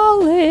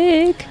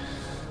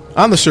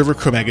 On the server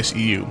Chromagus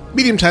EU.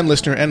 Medium-time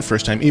listener and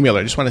first-time emailer.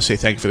 I just want to say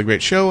thank you for the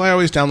great show. I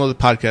always download the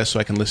podcast so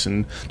I can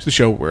listen to the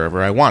show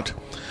wherever I want.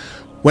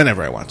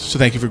 Whenever I want. So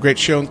thank you for a great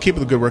show, and keep up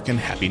the good work, and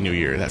Happy New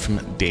Year. That from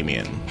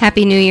Damien.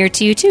 Happy New Year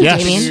to you too, Yes.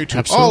 Damien. Happy New Year to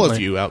Absolutely. all of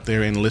you out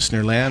there in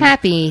listener land.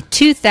 Happy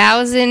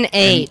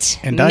 2008.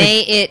 And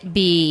May it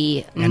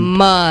be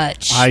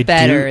much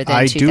better than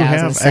I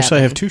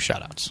 2007. have two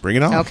shout-outs. Bring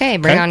it on. Okay,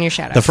 bring on your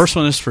shout-outs. The first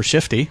one is for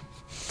Shifty,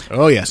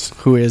 Oh, yes.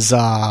 who is,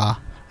 I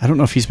don't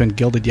know if he's been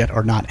gilded yet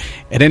or not.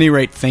 At any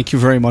rate, thank you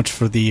very much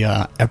for the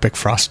Epic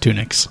Frost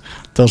tunics.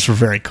 Those were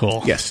very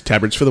cool. Yes,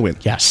 tabards for the win.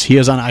 Yes, he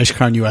is on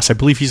Icecrown US. I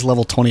believe he's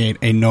level 28,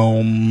 a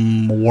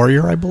gnome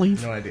warrior, I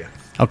believe. No idea.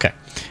 Okay.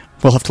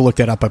 We'll have to look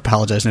that up. I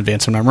apologize in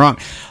advance when I'm wrong.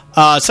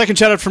 Second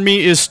shout out for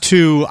me is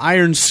to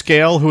Iron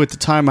Scale, who at the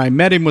time I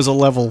met him was a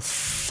level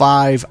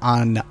 5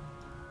 on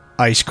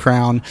Ice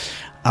Crown.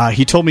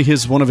 He told me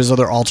one of his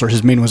other alts, or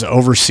his main was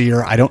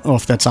Overseer. I don't know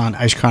if that's on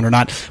Ice Crown or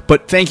not.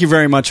 But thank you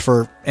very much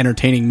for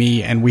entertaining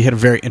me, and we had a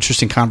very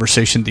interesting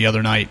conversation the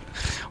other night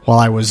while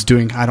I was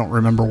doing, I don't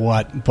remember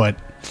what, but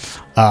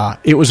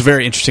it was a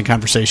very interesting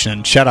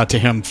conversation. Shout out to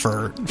him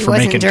for It making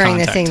wasn't during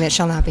contact. the thing that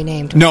shall not be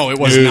named. No, it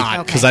was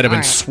not, because Okay, I'd have been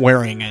all right.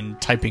 swearing and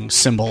typing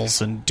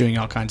symbols and doing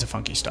all kinds of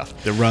funky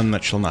stuff. The run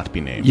that shall not be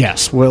named.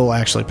 Yes, we'll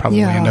actually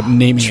probably end up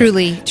naming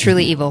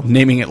truly evil.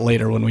 naming it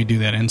later when we do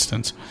that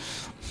instance.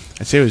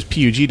 I'd say it was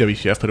PUG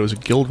WTF, but it was a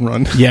guild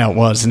run. Yeah, it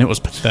was, and it was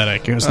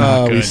pathetic. It was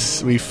not good.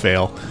 We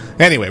fail.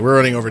 Anyway, we're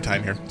running over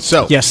time here.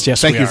 So, Yes,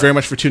 thank we you are. very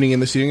much for tuning in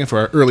this evening for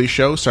our early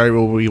show. Sorry,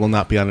 we will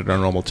not be on at our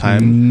normal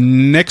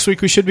time. Next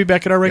week we should be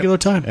back at our regular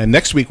time. And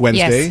next week,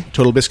 Wednesday, Yes.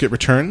 Total Biscuit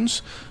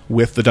returns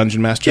with the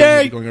Dungeon Master. Yay!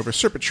 We'll be going over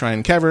Serpent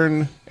Shrine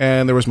Cavern,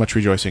 and there was much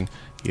rejoicing.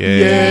 Yay!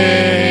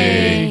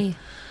 Yay.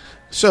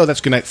 So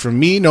that's good night from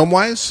me,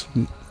 Gnomewise.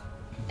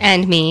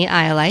 And me,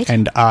 Iolite.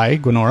 And I,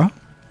 Gwenora.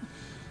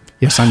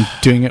 Yes, I'm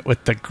doing it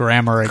with the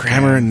grammar again.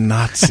 Grammar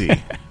Nazi.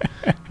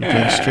 You're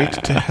going straight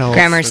to hell.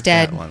 Grammar's with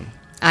that dead. one.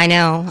 I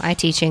know. I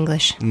teach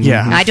English.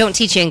 Yeah. I don't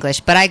teach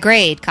English, but I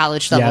grade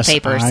college level Yes,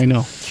 papers. I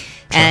know.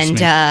 And,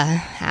 me.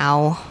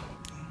 ow.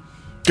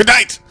 Good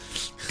night!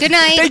 Good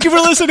night. Thank you for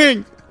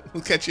listening.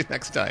 We'll catch you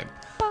next time.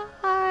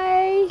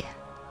 Bye.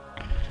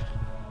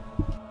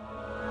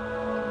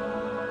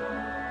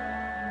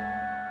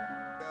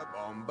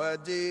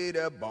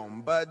 Bombadita,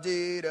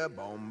 bombadita,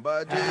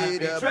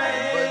 bombadita,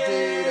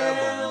 bombadita,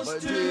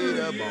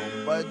 bombadita,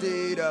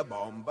 bombadita,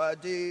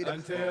 bombadita,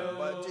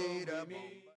 bombadita.